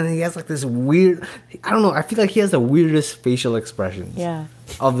bit and he has like this weird, I don't know, I feel like he has the weirdest facial expressions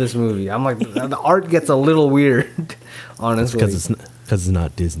of this movie. I'm like the art gets a little weird, honestly. Because it's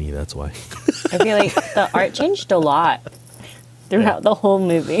not Disney, that's why. I feel like the art changed a lot throughout the whole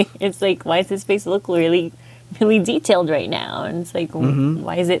movie. It's like, why does his face look really, really detailed right now? And it's like,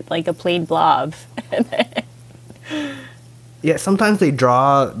 why is it like a plain blob? Yeah, sometimes they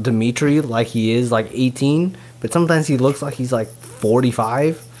draw Dimitri like he is like 18, but sometimes he looks like he's like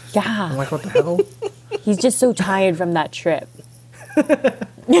 45. I'm Yeah. like, what the hell? He's just so tired from that trip.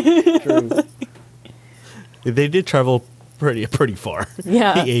 True. They did travel pretty far.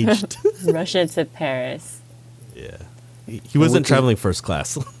 Yeah. He aged. Russia to Paris. Yeah. He wasn't traveling first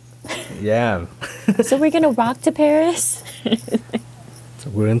class. Yeah. So we're going to walk to Paris? So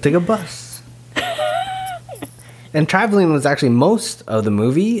we're gonna take a bus. And traveling was actually most of the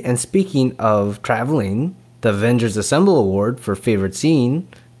movie. And speaking of traveling, the Avengers Assemble Award for favorite scene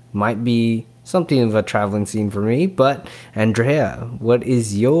might be something of a traveling scene for me. But Andrea, what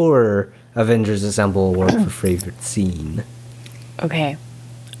is your Avengers Assemble Award for favorite scene? Okay.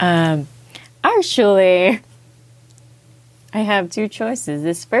 Actually, I have two choices.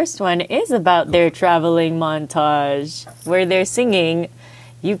 This first one is about their traveling montage where they're singing,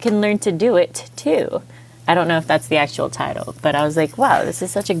 "You Can Learn to Do It Too." I don't know if that's the actual title, but I was like, wow, this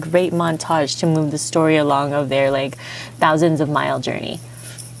is such a great montage to move the story along of their like thousands of mile journey.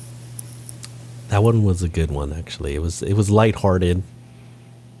 That one was a good one, actually. It was lighthearted.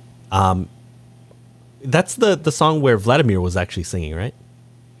 That's the song where Vladimir was actually singing, right?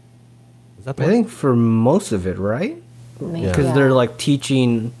 Is that the I one? think for most of it, right? Maybe, Because they're like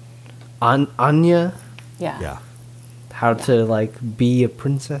teaching Anya yeah. how to like be a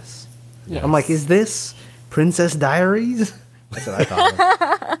princess. Yes. I'm like, is this Princess Diaries? That's what I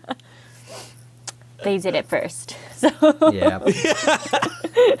thought. They did it first. So Yeah.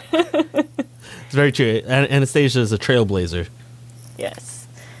 It's very true. Anastasia is a trailblazer, yes.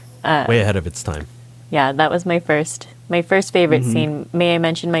 way ahead of its time. Yeah, that was my first favorite scene. May I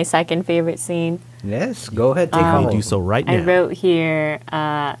mention my second favorite scene? Yes, go ahead, take We all. do so right now. I wrote here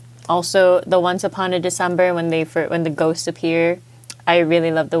also the Once Upon a December when when the ghosts appear. I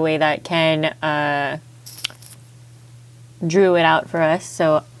really love the way that Ken drew it out for us,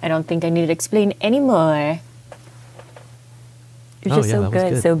 so I don't think I need to explain anymore. It was just so that was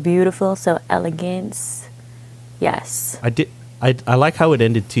good, so beautiful, so elegant. Yes. I like how it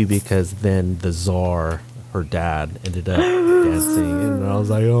ended too, because then the Tsar, her dad, ended up dancing, and I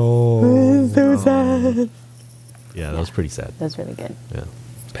was like, oh, So sad. yeah, that was pretty sad. That was really good. Yeah.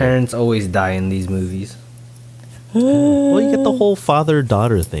 Parents always die in these movies. Well, you get the whole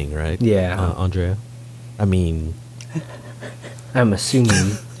father-daughter thing, right? Yeah. Andrea. I mean, I'm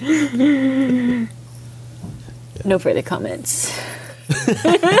assuming. No further comments.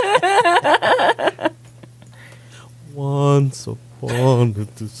 once upon a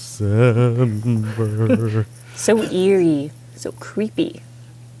December. So eerie, so creepy.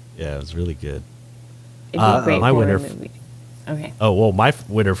 Yeah, it was really good. It'd be a great my horror winner movie. Okay. Oh well, my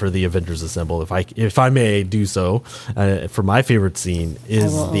winner for the Avengers Assemble, if I may do so, for my favorite scene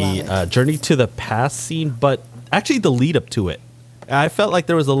is will the allow it. Journey to the Past scene, but actually the lead up to it. I felt like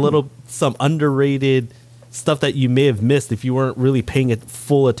there was some underrated stuff that you may have missed if you weren't really paying it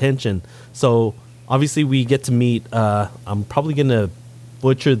full attention. So obviously we get to meet. I'm probably gonna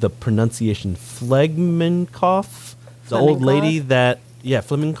butcher the pronunciation. Flegmankov, the old lady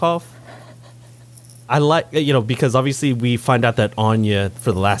Flemenkov. I like, because obviously we find out that Anya,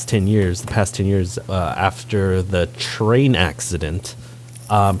 for the past 10 years, after the train accident,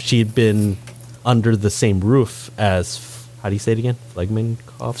 she had been under the same roof as, how do you say it again?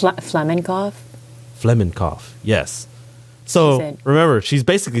 Flemenkov? Flemenkov, yes. So remember, she's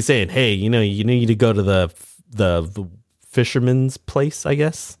basically saying, hey, you need to go to the fisherman's place, I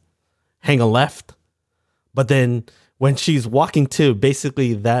guess. Hang a left. But then when she's walking to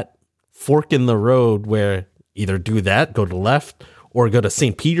basically that fork in the road where either do that, go to the left, or go to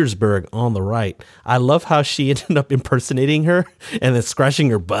St. Petersburg on the right. I love how she ended up impersonating her and then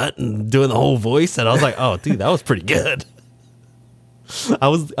scratching her butt and doing the whole voice. And I was like, oh, dude, that was pretty good.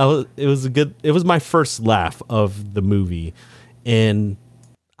 It was my first laugh of the movie. And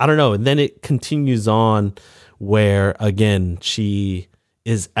I don't know. And then it continues on where, again, she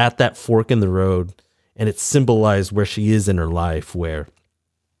is at that fork in the road and it's symbolized where she is in her life, where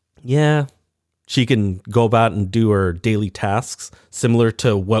yeah, she can go about and do her daily tasks similar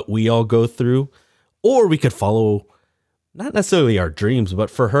to what we all go through, or we could follow not necessarily our dreams,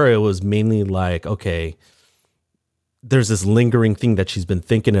 but for her, it was mainly like, okay, there's this lingering thing that she's been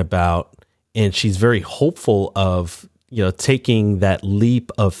thinking about, and she's very hopeful of, taking that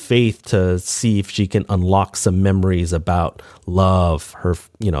leap of faith to see if she can unlock some memories about love, her,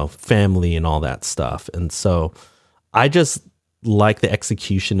 family and all that stuff. And so I just like the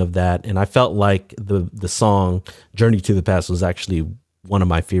execution of that, and I felt like the song Journey to the Past was actually one of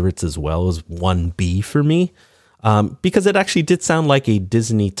my favorites as well. It was 1B for me, because it actually did sound like a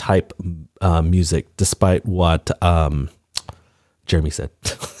Disney type music, despite what Jeremy said.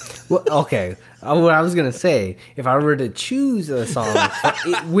 Well, okay, what I was gonna say, if I were to choose a song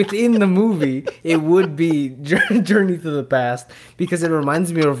within the movie, it would be Journey to the Past, because it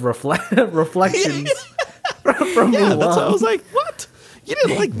reminds me of reflections. From yeah, Mulan. that's what I was like, what? You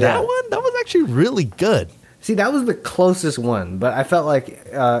didn't like that one? That was actually really good. See, that was the closest one, but I felt like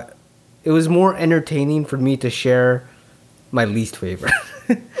it was more entertaining for me to share my least favorite.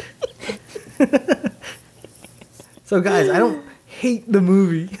 So, guys, I don't hate the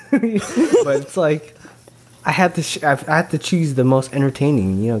movie, but it's like I had to choose the most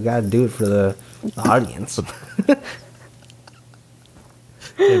entertaining. Got to do it for the audience.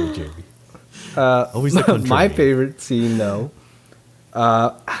 Jeremy. Always the My favorite scene, though.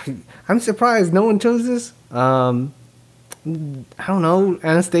 I'm surprised no one chose this. I don't know,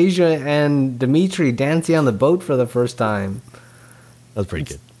 Anastasia and Dimitri dancing on the boat for the first time. That was pretty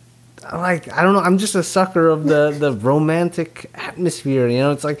good. I don't know. I'm just a sucker of the romantic atmosphere.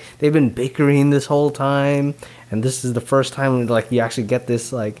 It's like they've been bickering this whole time, and this is the first time you actually get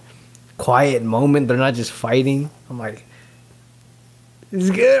this quiet moment. They're not just fighting. I'm like, it's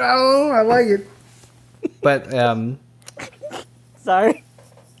good. I don't know. I like it. But Sorry.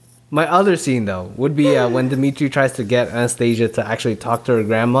 my other scene though would be when Dimitri tries to get Anastasia to actually talk to her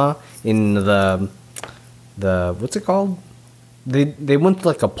grandma in the what's it called? They went to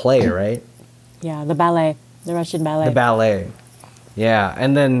a play, right? Yeah, the ballet, the Russian ballet. The ballet. Yeah,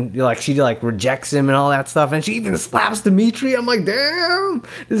 and then she rejects him and all that stuff, and she even slaps Dimitri. I'm like, damn,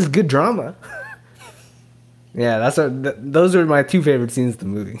 this is good drama. Yeah, those are my two favorite scenes of the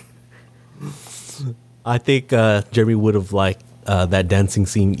movie. I think Jeremy would have liked that dancing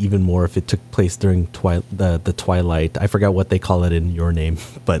scene even more if it took place during the twilight. I forgot what they call it in Your Name,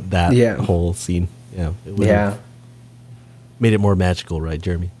 but that whole scene, it would have made it more magical, right,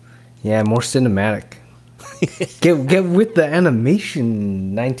 Jeremy? Yeah, more cinematic. Get with the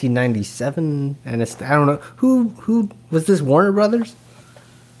animation, 1997, and I don't know who was this. Warner Brothers?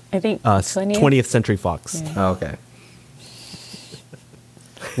 I think 20th Century Fox. Yeah. Oh, okay.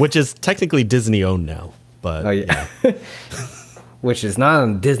 Which is technically Disney owned now, but Which is not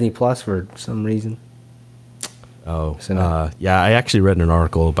on Disney Plus for some reason. Oh, yeah, I actually read an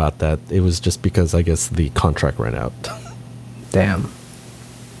article about that. It was just because I guess the contract ran out. Damn.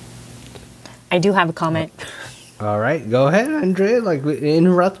 I do have a comment. All right, go ahead, Andrea.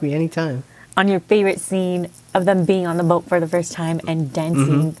 Interrupt me anytime. On your favorite scene of them being on the boat for the first time and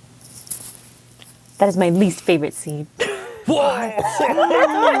dancing. That is my least favorite scene. What?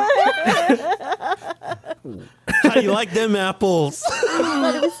 How you like them apples?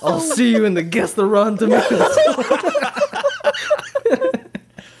 I'll see you in the Guess the Rotten Tomatoes.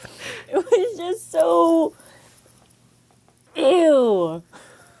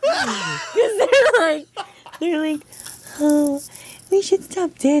 Because they're like, oh, we should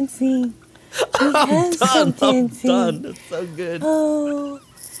stop dancing. We have I'm stop dancing. done. That's so good. Oh,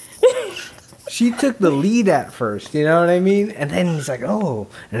 She took the lead at first, you know what I mean? And then he's like, oh,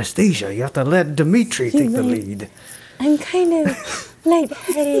 Anastasia, you have to let Dimitri take the lead. I'm kind of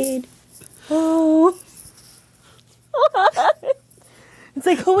lightheaded. Oh. It's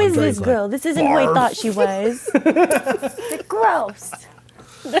like, who is Andrea's this girl? This isn't who I thought she was. It's gross.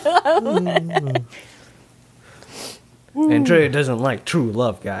 Andrea doesn't like true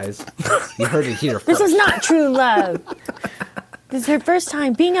love, guys. You heard it here This first. is not true love. This is her first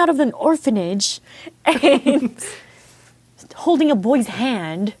time being out of an orphanage and holding a boy's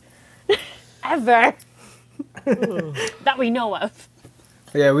hand ever that we know of.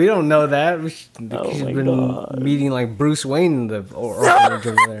 Yeah, we don't know that. She's my been meeting like Bruce Wayne in the orphanage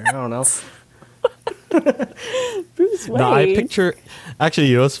over there. I don't know. Bruce Wayne. No, I picture. Actually,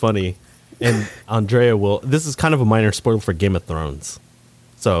 you know what's funny? And Andrea will. This is kind of a minor spoiler for Game of Thrones.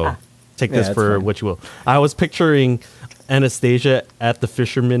 So take this that's for fine. what you will. I was picturing Anastasia at the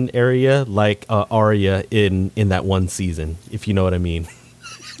fisherman area like Arya in that one season, if you know what I mean.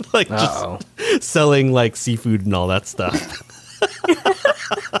 Like Uh-oh. just selling like seafood and all that stuff.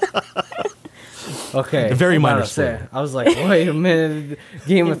 Okay. Very I'm minor about to say, spoiler. I was like, wait a minute.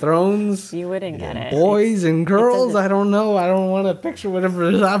 Game of Thrones? You wouldn't get it. Boys and girls? doesn't- I don't know. I don't want to picture whatever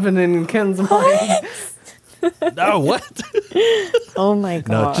is happening in Ken's mind. No, what? Oh my No,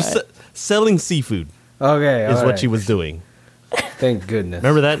 god. just selling seafood Okay. is all what right. she was doing. Thank goodness.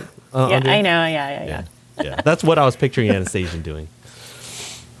 Remember that? yeah, Andrea? I know. Yeah. Yeah, that's what I was picturing Anastasia doing.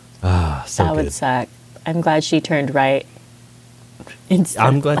 Ah, so That good. would suck. I'm glad she turned right. Instead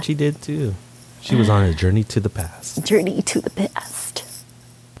I'm of glad she did too. She was on a journey to the past. journey to the past.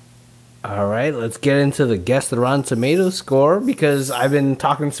 All right, let's get into the Guess the Rotten Tomatoes score because I've been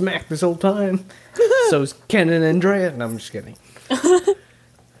talking smack this whole time. So's Ken and Andrea. No, I'm just kidding.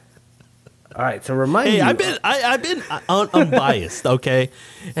 All right, to remind Hey, you. I've been unbiased. Okay,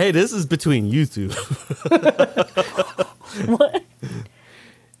 hey, this is between you two. What?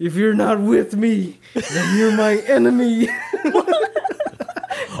 If you're not with me, then you're my enemy.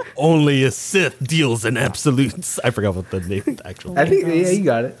 Only a Sith deals in absolutes. I forgot what the name actually. I think, yeah, you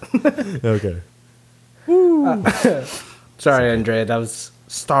got it. Okay. Sorry, Andrea. That was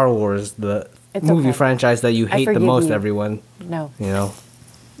Star Wars, the It's movie okay. franchise that you hate the forgive most, you. everyone. No. You know?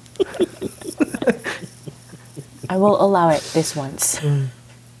 I will allow it this once.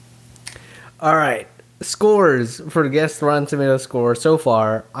 All right. Scores for the Guess the Rotten Tomatoes score so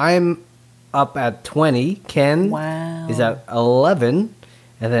far. I'm up at 20. Ken Wow. is at 11.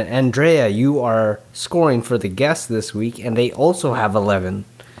 And then Andrea, you are scoring for the guest this week, and they also have 11.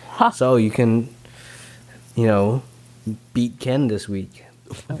 So you can, beat Ken this week.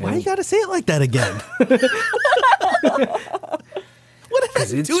 Why you gotta say it like that again? What did I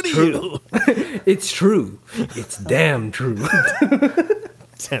it's do to true. you? It's true. It's damn true.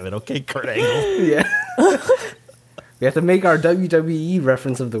 Damn it. Okay, Kurt Angle. Yeah. We have to make our WWE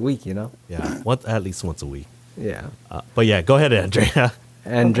reference of the week, Yeah, at least once a week. Yeah. But yeah, go ahead, Andrea.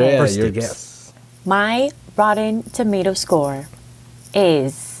 Andrea, First your tips. guess. My Rotten Tomato score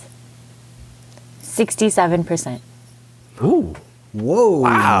is 67%. Ooh, Whoa.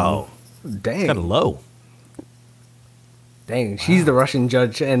 wow, Dang. kind of low. Dang. She's the Russian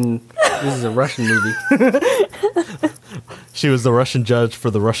judge, and this is a Russian movie. She was the Russian judge for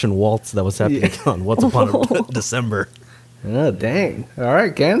the Russian waltz that was happening Yeah. on Once Upon a December. Oh, dang. All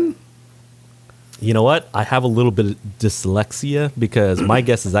right, Ken. You know what? I have a little bit of dyslexia because my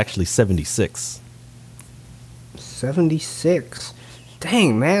guess is actually 76. 76.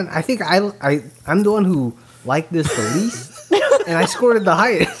 Dang, man. I think I'm the one who liked this the least, and I scored it the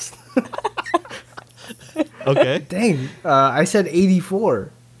highest. Okay. Dang. I said 84.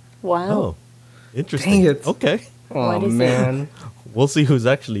 Wow. Oh, interesting. Dang it. Okay. Oh, What is it? man. We'll see who's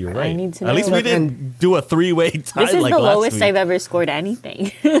actually right. need to At least know. we didn't do a three-way tie This is like the last lowest week. I've ever scored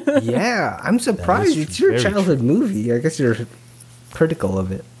anything. Yeah, I'm surprised. true. It's your Very childhood movie. I guess you're critical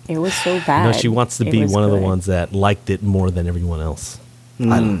of it. It was so bad. No, she wants to It be was one of the good. ones that liked it more than everyone else.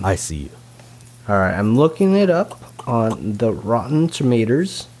 I see you. All right, I'm looking it up on the Rotten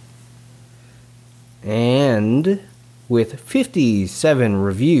Tomatoes. And with 57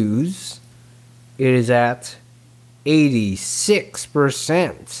 reviews, it is at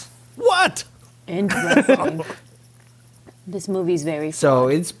 86%. What? Interesting. This movie's very So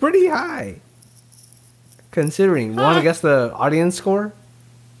it's pretty high. Considering. Want to guess the audience score?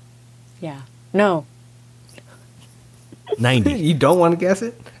 yeah. No. 90. You don't want to guess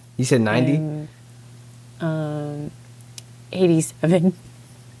it? You said 90? 87.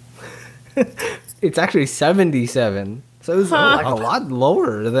 It's actually 77. So it's like a lot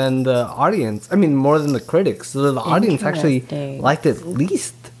lower than the audience. I mean, more than the critics. So the audience actually Interesting. liked it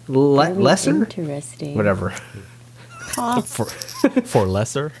least Very lesser. Interesting. Whatever. For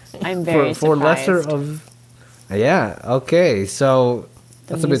lesser. I'm very For surprised. lesser of. Yeah. Okay. So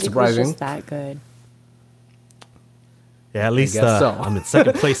The that's a bit music was surprising. just that good. Yeah, at least guess so. I'm in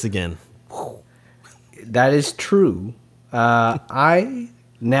second place again. That is true. I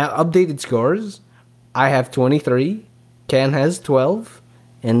now updated scores. I have 23. Ken has 12,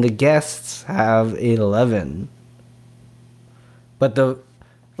 and the guests have 11. But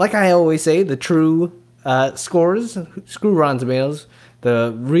like I always say, the true scores, screw Rotten Tomatoes.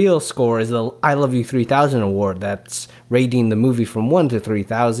 The real score is the I Love You 3000 award. That's rating the movie from 1 to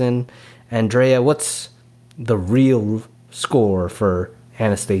 3000. Andrea, what's the real score for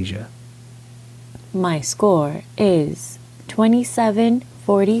Anastasia? My score is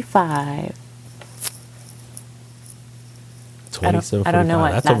 2745. 27, I don't know 45.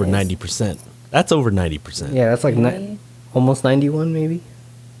 what That's that over is. 90%. That's over 90%. Yeah, that's like Really? almost 91, maybe.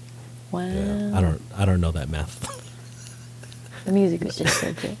 Wow. Yeah, I don't know that math. The music was just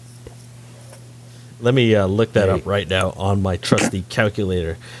so good. Let me look that up right now on my trusty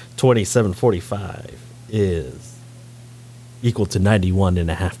calculator. 2745 is equal to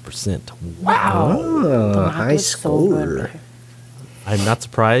 91.5%. Wow. Oh, The math high was so good. score. I'm not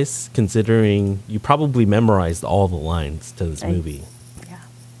surprised considering you probably memorized all the lines to this I- movie. Yeah.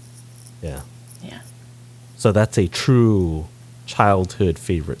 Yeah. Yeah. So that's a true childhood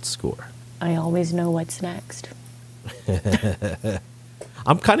favorite score. I always know what's next.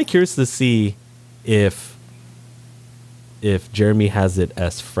 I'm kind of curious to see if Jeremy has it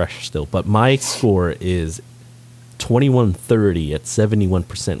as fresh still, but my score is 2130 at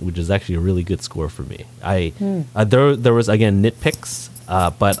 71%, which is actually a really good score for me. There was again nitpicks,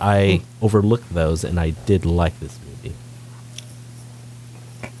 but I overlooked those, and I did like this movie.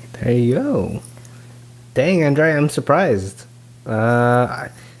 There you go. Dang, Andrea, I'm surprised. I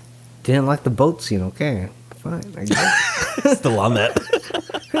didn't like the boat scene. Okay, fine. I guess. Still on that.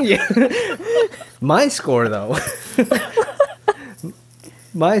 Yeah. My score, though.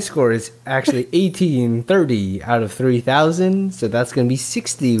 My score is actually 1830 out of 3000, so that's going to be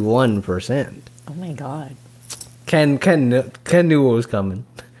 61%. Oh my god. Ken knew what was coming.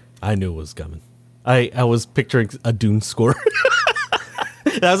 I knew it was coming. I was picturing a Dune score.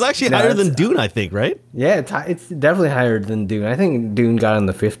 That was actually No, higher it's- than Dune, I think, right? Yeah, it's definitely higher than Dune. I think Dune got in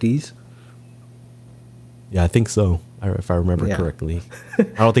the 50s. Yeah, I think so, if I remember Yeah. correctly. I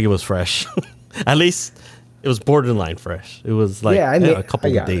don't think it was fresh. At least it was borderline fresh. It was like Yeah, a couple I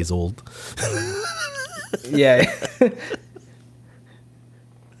of got it. days old. Yeah.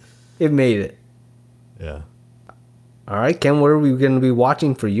 It made it. Yeah. All right, Ken, what are we going to be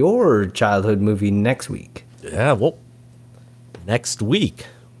watching for your childhood movie next week? Yeah, well, next week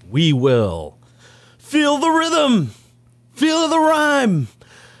we will feel the rhythm, feel the rhyme,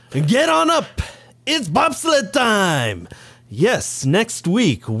 and get on up. It's bobsled time. Yes, next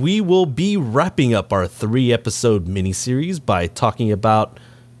week we will be wrapping up our 3-episode miniseries by talking about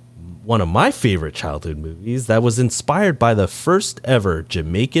one of my favorite childhood movies that was inspired by the first ever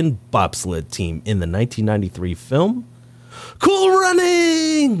Jamaican bobsled team in the 1993 film Cool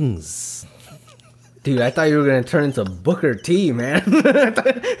Runnings. Dude, I thought you were going to turn into Booker T, man.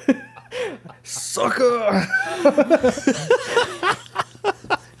 Sucker.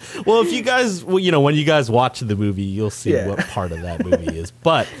 Well, if you guys, when you guys watch the movie, you'll see Yeah. what part of that movie is.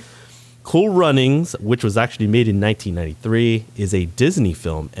 But Cool Runnings, which was actually made in 1993, is a Disney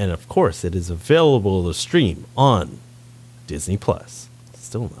film. And of course, it is available to stream on Disney Plus.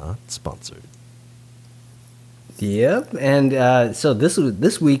 Still not sponsored. Yep, and so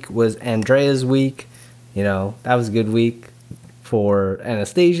this week was Andrea's week. That was a good week for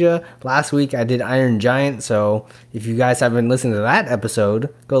Anastasia. Last week I did Iron Giant, so if you guys haven't listened to that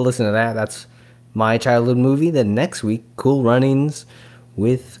episode, go listen to that. That's my childhood movie. Then next week, Cool Runnings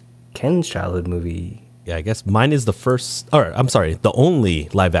with Ken's childhood movie. Yeah, I guess mine is the only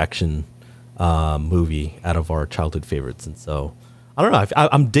live action movie out of our childhood favorites. And so, I don't know.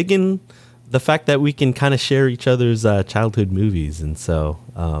 I'm digging the fact that we can kind of share each other's childhood movies. And so,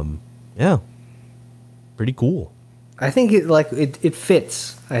 yeah, pretty cool. I think it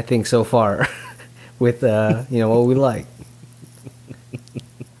fits. I think so far with what we like.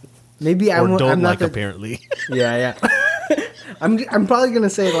 Maybe Or I'm don't not like, the, apparently. Yeah. I'm probably gonna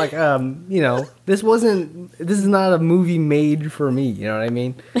say this is not a movie made for me. You know what I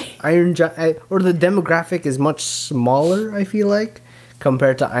mean? Iron Giant, or the demographic is much smaller. I feel like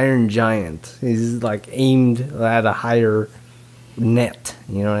compared to Iron Giant, he's like aimed at a higher net.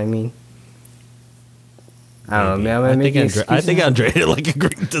 You know what I mean? I don't know, man. I think Andrea like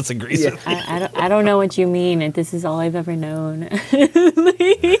disagrees with me. I don't know what you mean, and this is all I've ever known.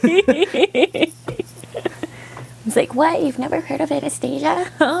 It's like, what? You've never heard of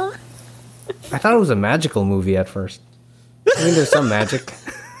Anastasia? Huh? I thought it was a magical movie at first. I mean, there's some magic.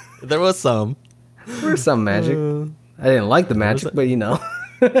 There was some. There was some magic. I didn't like the magic, but you know.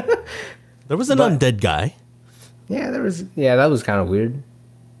 There was an undead guy. Yeah, there was. Yeah, that was kind of weird.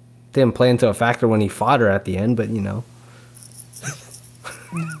 Didn't play into a factor when he fought her at the end, but you know.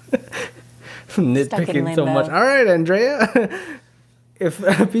 Nitpicking so much. All right, Andrea.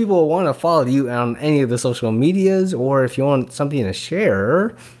 If people want to follow you on any of the social medias, or if you want something to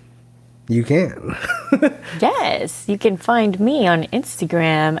share, you can. Yes, you can find me on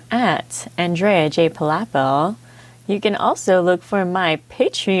Instagram at Andrea J. Pilapil. You can also look for my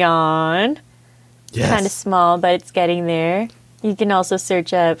Patreon. Yes. Kind of small, but it's getting there. You can also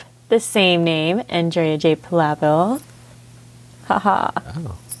search up the same name, Andrea J. Pilapil. Haha.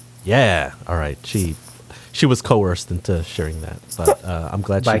 Oh. Yeah. All right. She was coerced into sharing that, but I'm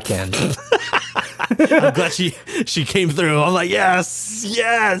glad By Ken. I'm glad she came through. I'm like,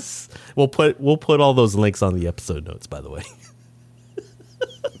 yes. We'll put all those links on the episode notes, by the way.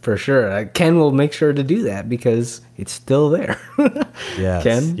 For sure. Ken will make sure to do that because it's still there. Yes.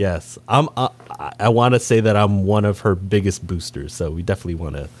 Ken? Yes. I want to say that I'm one of her biggest boosters, so we definitely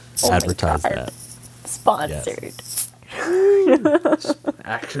want to advertise that. Sponsored. Yes.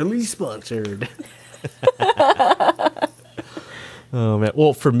 Actually sponsored. Oh man.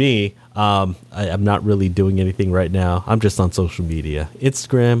 Well, for me, I'm not really doing anything right now. I'm just on social media,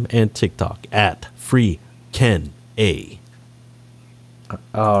 Instagram and TikTok at FreeKenA.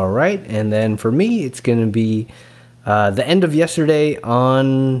 All right, and then for me, it's going to be The End of Yesterday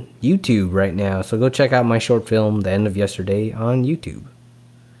on YouTube right now. So go check out my short film, The End of Yesterday, on YouTube.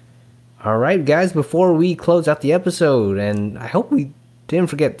 All right, guys, before we close out the episode, and I hope we didn't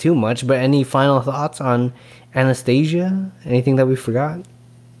forget too much, but any final thoughts on Anastasia? Anything that we forgot?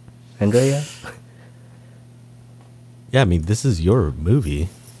 Andrea? Yeah, I mean, this is your movie.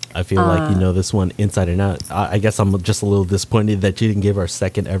 I feel like you know this one inside and out. I guess I'm just a little disappointed that you didn't give our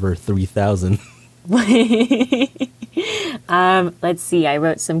second ever 3,000. Let's see. I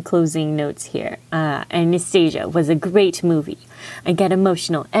wrote some closing notes here. Anastasia was a great movie. I get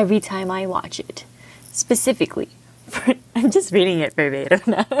emotional every time I watch it. Specifically, I'm just reading it verbatim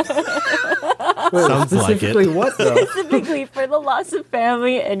now. Sounds like it. Specifically what, though? Specifically for the loss of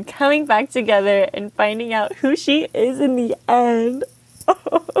family and coming back together and finding out who she is in the end.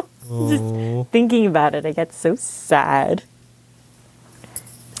 Just thinking about it, I get so sad.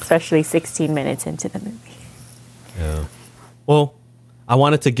 Especially 16 minutes into the movie. Yeah. Well, I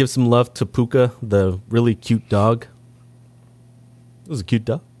wanted to give some love to Puka, the really cute dog. It was a cute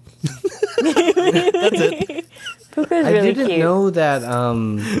dog. That's it. Puka's I really didn't cute. know that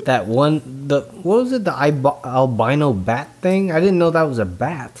that one, what was it, the albino bat thing? I didn't know that was a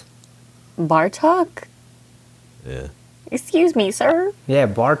bat. Bartok? Yeah. Excuse me, sir. Yeah,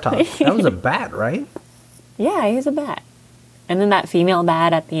 Bartok. That was a bat, right? Yeah, he's a bat. And then that female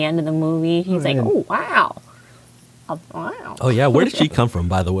bat at the end of the movie, he's like, yeah. oh, wow. Oh, wow. Oh yeah, where did she come from,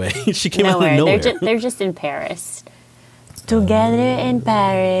 by the way? She came out of nowhere. They're just in Paris. Together in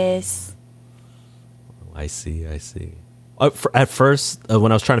Paris. I see. At first,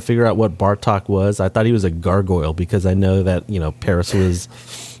 when I was trying to figure out what Bartok was, I thought he was a gargoyle because I know that, Paris was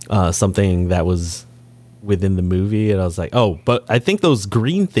something that was within the movie. And I was like, oh, but I think those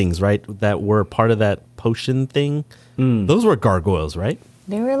green things, right, that were part of that potion thing, those were gargoyles, right?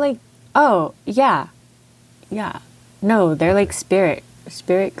 They were like, oh, yeah. Yeah. No, they're like spirit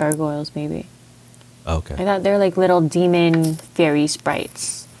gargoyles, maybe. Okay. I thought they're like little demon fairy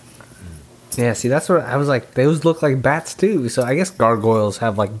sprites. Yeah, see, that's what I was like. Those look like bats too. So I guess gargoyles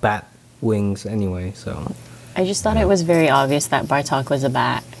have like bat wings anyway. So I just thought it was very obvious that Bartok was a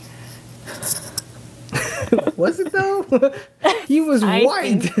bat. was it though? He was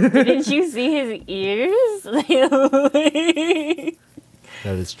white. Didn't you see his ears?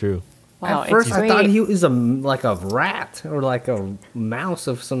 That is true. Wow, At first, it's I thought great. he was like a rat or like a mouse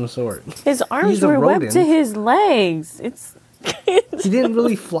of some sort. His arms He's a were webbed rodent. to his legs. It's. He didn't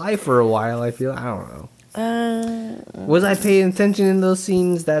really fly for a while. I feel. I don't know. Was I paying attention in those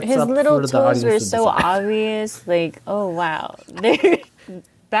scenes? That's His up little for the toes audience were to so decide. obvious. Like, oh wow, they're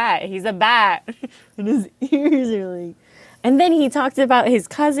bat. He's a bat, and his ears are like. And then he talked about his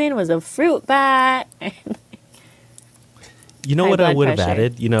cousin was a fruit bat. You know High what I blood would have pressure.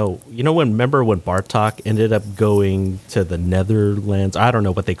 added? Remember when Bartok ended up going to the Netherlands? I don't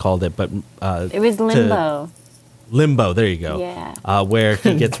know what they called it, but It was limbo. Limbo. There you go. Yeah. Where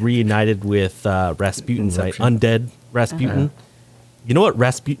he gets reunited with Rasputin, right? Inception. Undead Rasputin. You know what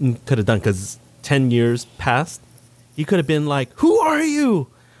Rasputin could have done? Because 10 years passed, he could have been like, "Who are you?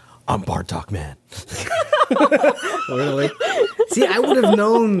 I'm Bartok Man." Really? See, I would have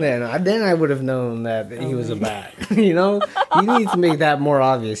known then. Then I would have known that he was a bat. You know, you need to make that more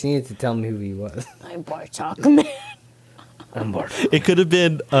obvious. You need to tell me who he was. I'm Bartok Man. I'm Bartok. It could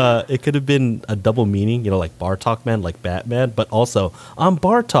have been a double meaning, you know, like Bartok Man, like Batman, but also I'm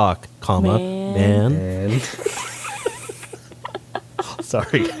Bartok, comma man. And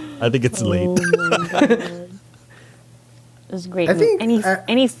Sorry, I think it's late. Oh my God. It was great. I think,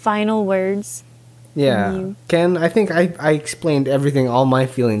 Any final words? yeah, You- Ken, I think I explained everything, all my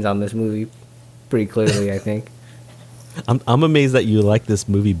feelings on this movie pretty clearly, I think. I'm amazed that you like this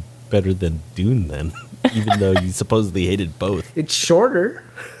movie better than Dune, then, even though you supposedly hated both. It's shorter.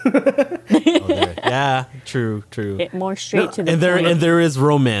 Yeah, true. Get more straight to the And point. there is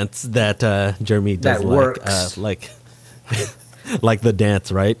romance that Jeremy does That like, works. like the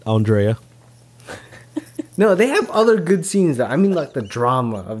dance, right, Andrea? No, they have other good scenes, though. I mean, like the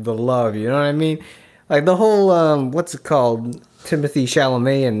drama of the love, you know what I mean? Like the whole, what's it called? Timothy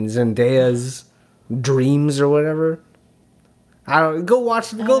Chalamet and Zendaya's dreams or whatever. I don't go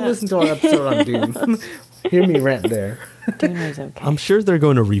listen to our episode on Dune. Hear me rant there. Dune was okay. I'm sure they're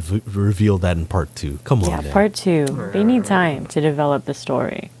going to reveal that in part 2. Come on, Yeah, now. part 2. They need time to develop the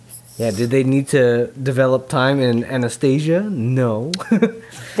story. Yeah, did they need to develop time in Anastasia? No.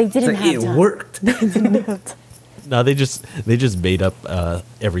 They didn't have It time. worked. No, they just made up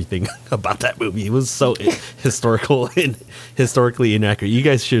everything about that movie. It was so historically inaccurate. You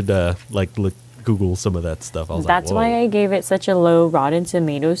guys should Google some of that stuff. I was That's like, why whoa. I gave it such a low Rotten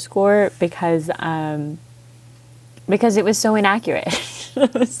Tomato score because it was so inaccurate.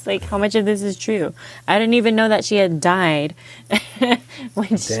 It's like, how much of this is true? I didn't even know that she had died.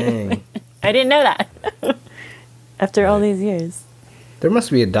 Dang. I didn't know that. After all these years. There must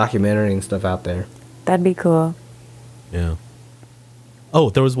be a documentary and stuff out there. That'd be cool. Yeah. Oh,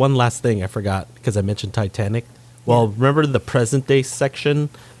 there was one last thing I forgot because I mentioned Titanic. Well, remember the present day section?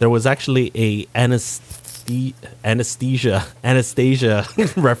 There was actually a Anastasia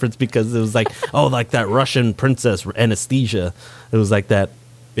reference because it was like, oh, like that Russian princess Anastasia. It was like that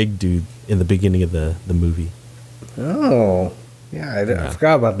big dude in the beginning of the movie. Oh. Yeah, I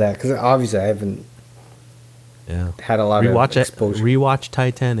forgot about that because obviously I haven't Yeah. had a lot of exposure. Rewatch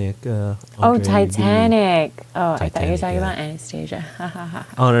Titanic. Oh, Andre, Titanic. Oh, I thought you were Titanic, talking yeah. about Anastasia.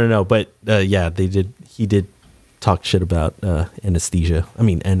 Oh no, but yeah, he did talk shit about Anastasia.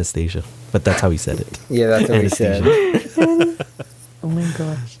 But that's how he said it. Yeah, that's what he said. Oh my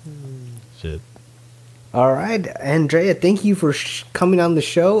gosh. Shit. All right, Andrea, thank you for coming on the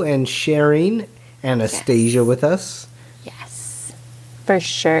show and sharing Anastasia with us. Yes. For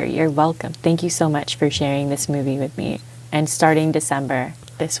sure. You're welcome. Thank you so much for sharing this movie with me and starting December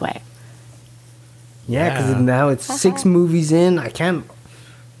this way. Yeah, because Yeah. now it's 6 movies in. I can't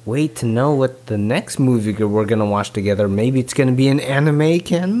wait to know what the next movie we're going to watch together. Maybe it's going to be an anime,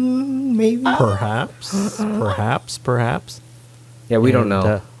 Ken? Maybe? Perhaps. Yeah, we don't And,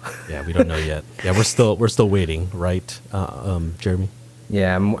 know. Yeah, we don't know yet. Yeah, we're still waiting, right, Jeremy?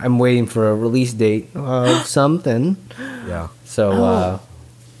 Yeah, I'm waiting for a release date of something. Yeah. So,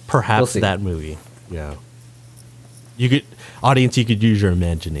 Perhaps We'll see. that movie. Yeah. You could use your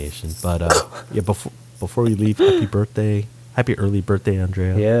imagination, but yeah. Before we leave, happy early birthday,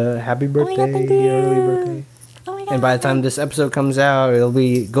 Andrea. yeah, happy birthday. thank you. Early birthday. Oh my god. And by the time this episode comes out, it'll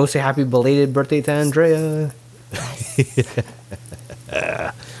be go say happy belated birthday to Andrea.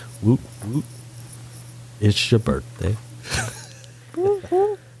 Whoop whoop. It's your birthday.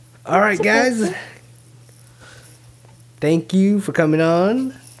 All right, guys. Thank you for coming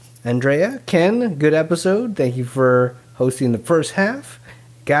on. Andrea, Ken, good episode. Thank you for hosting the first half.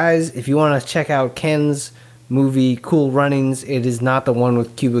 Guys, if you want to check out Ken's movie Cool Runnings, it is not the one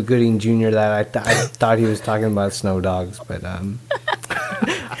with Cuba Gooding Jr. that I thought he was talking about Snow Dogs, but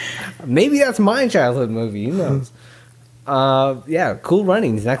maybe that's my childhood movie. Who knows? Yeah, Cool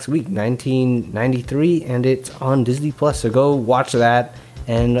Runnings next week, 1993, and it's on Disney Plus. So go watch that,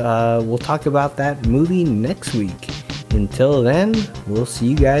 and we'll talk about that movie next week. Until then, we'll see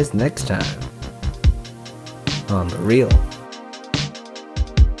you guys next time on The Real.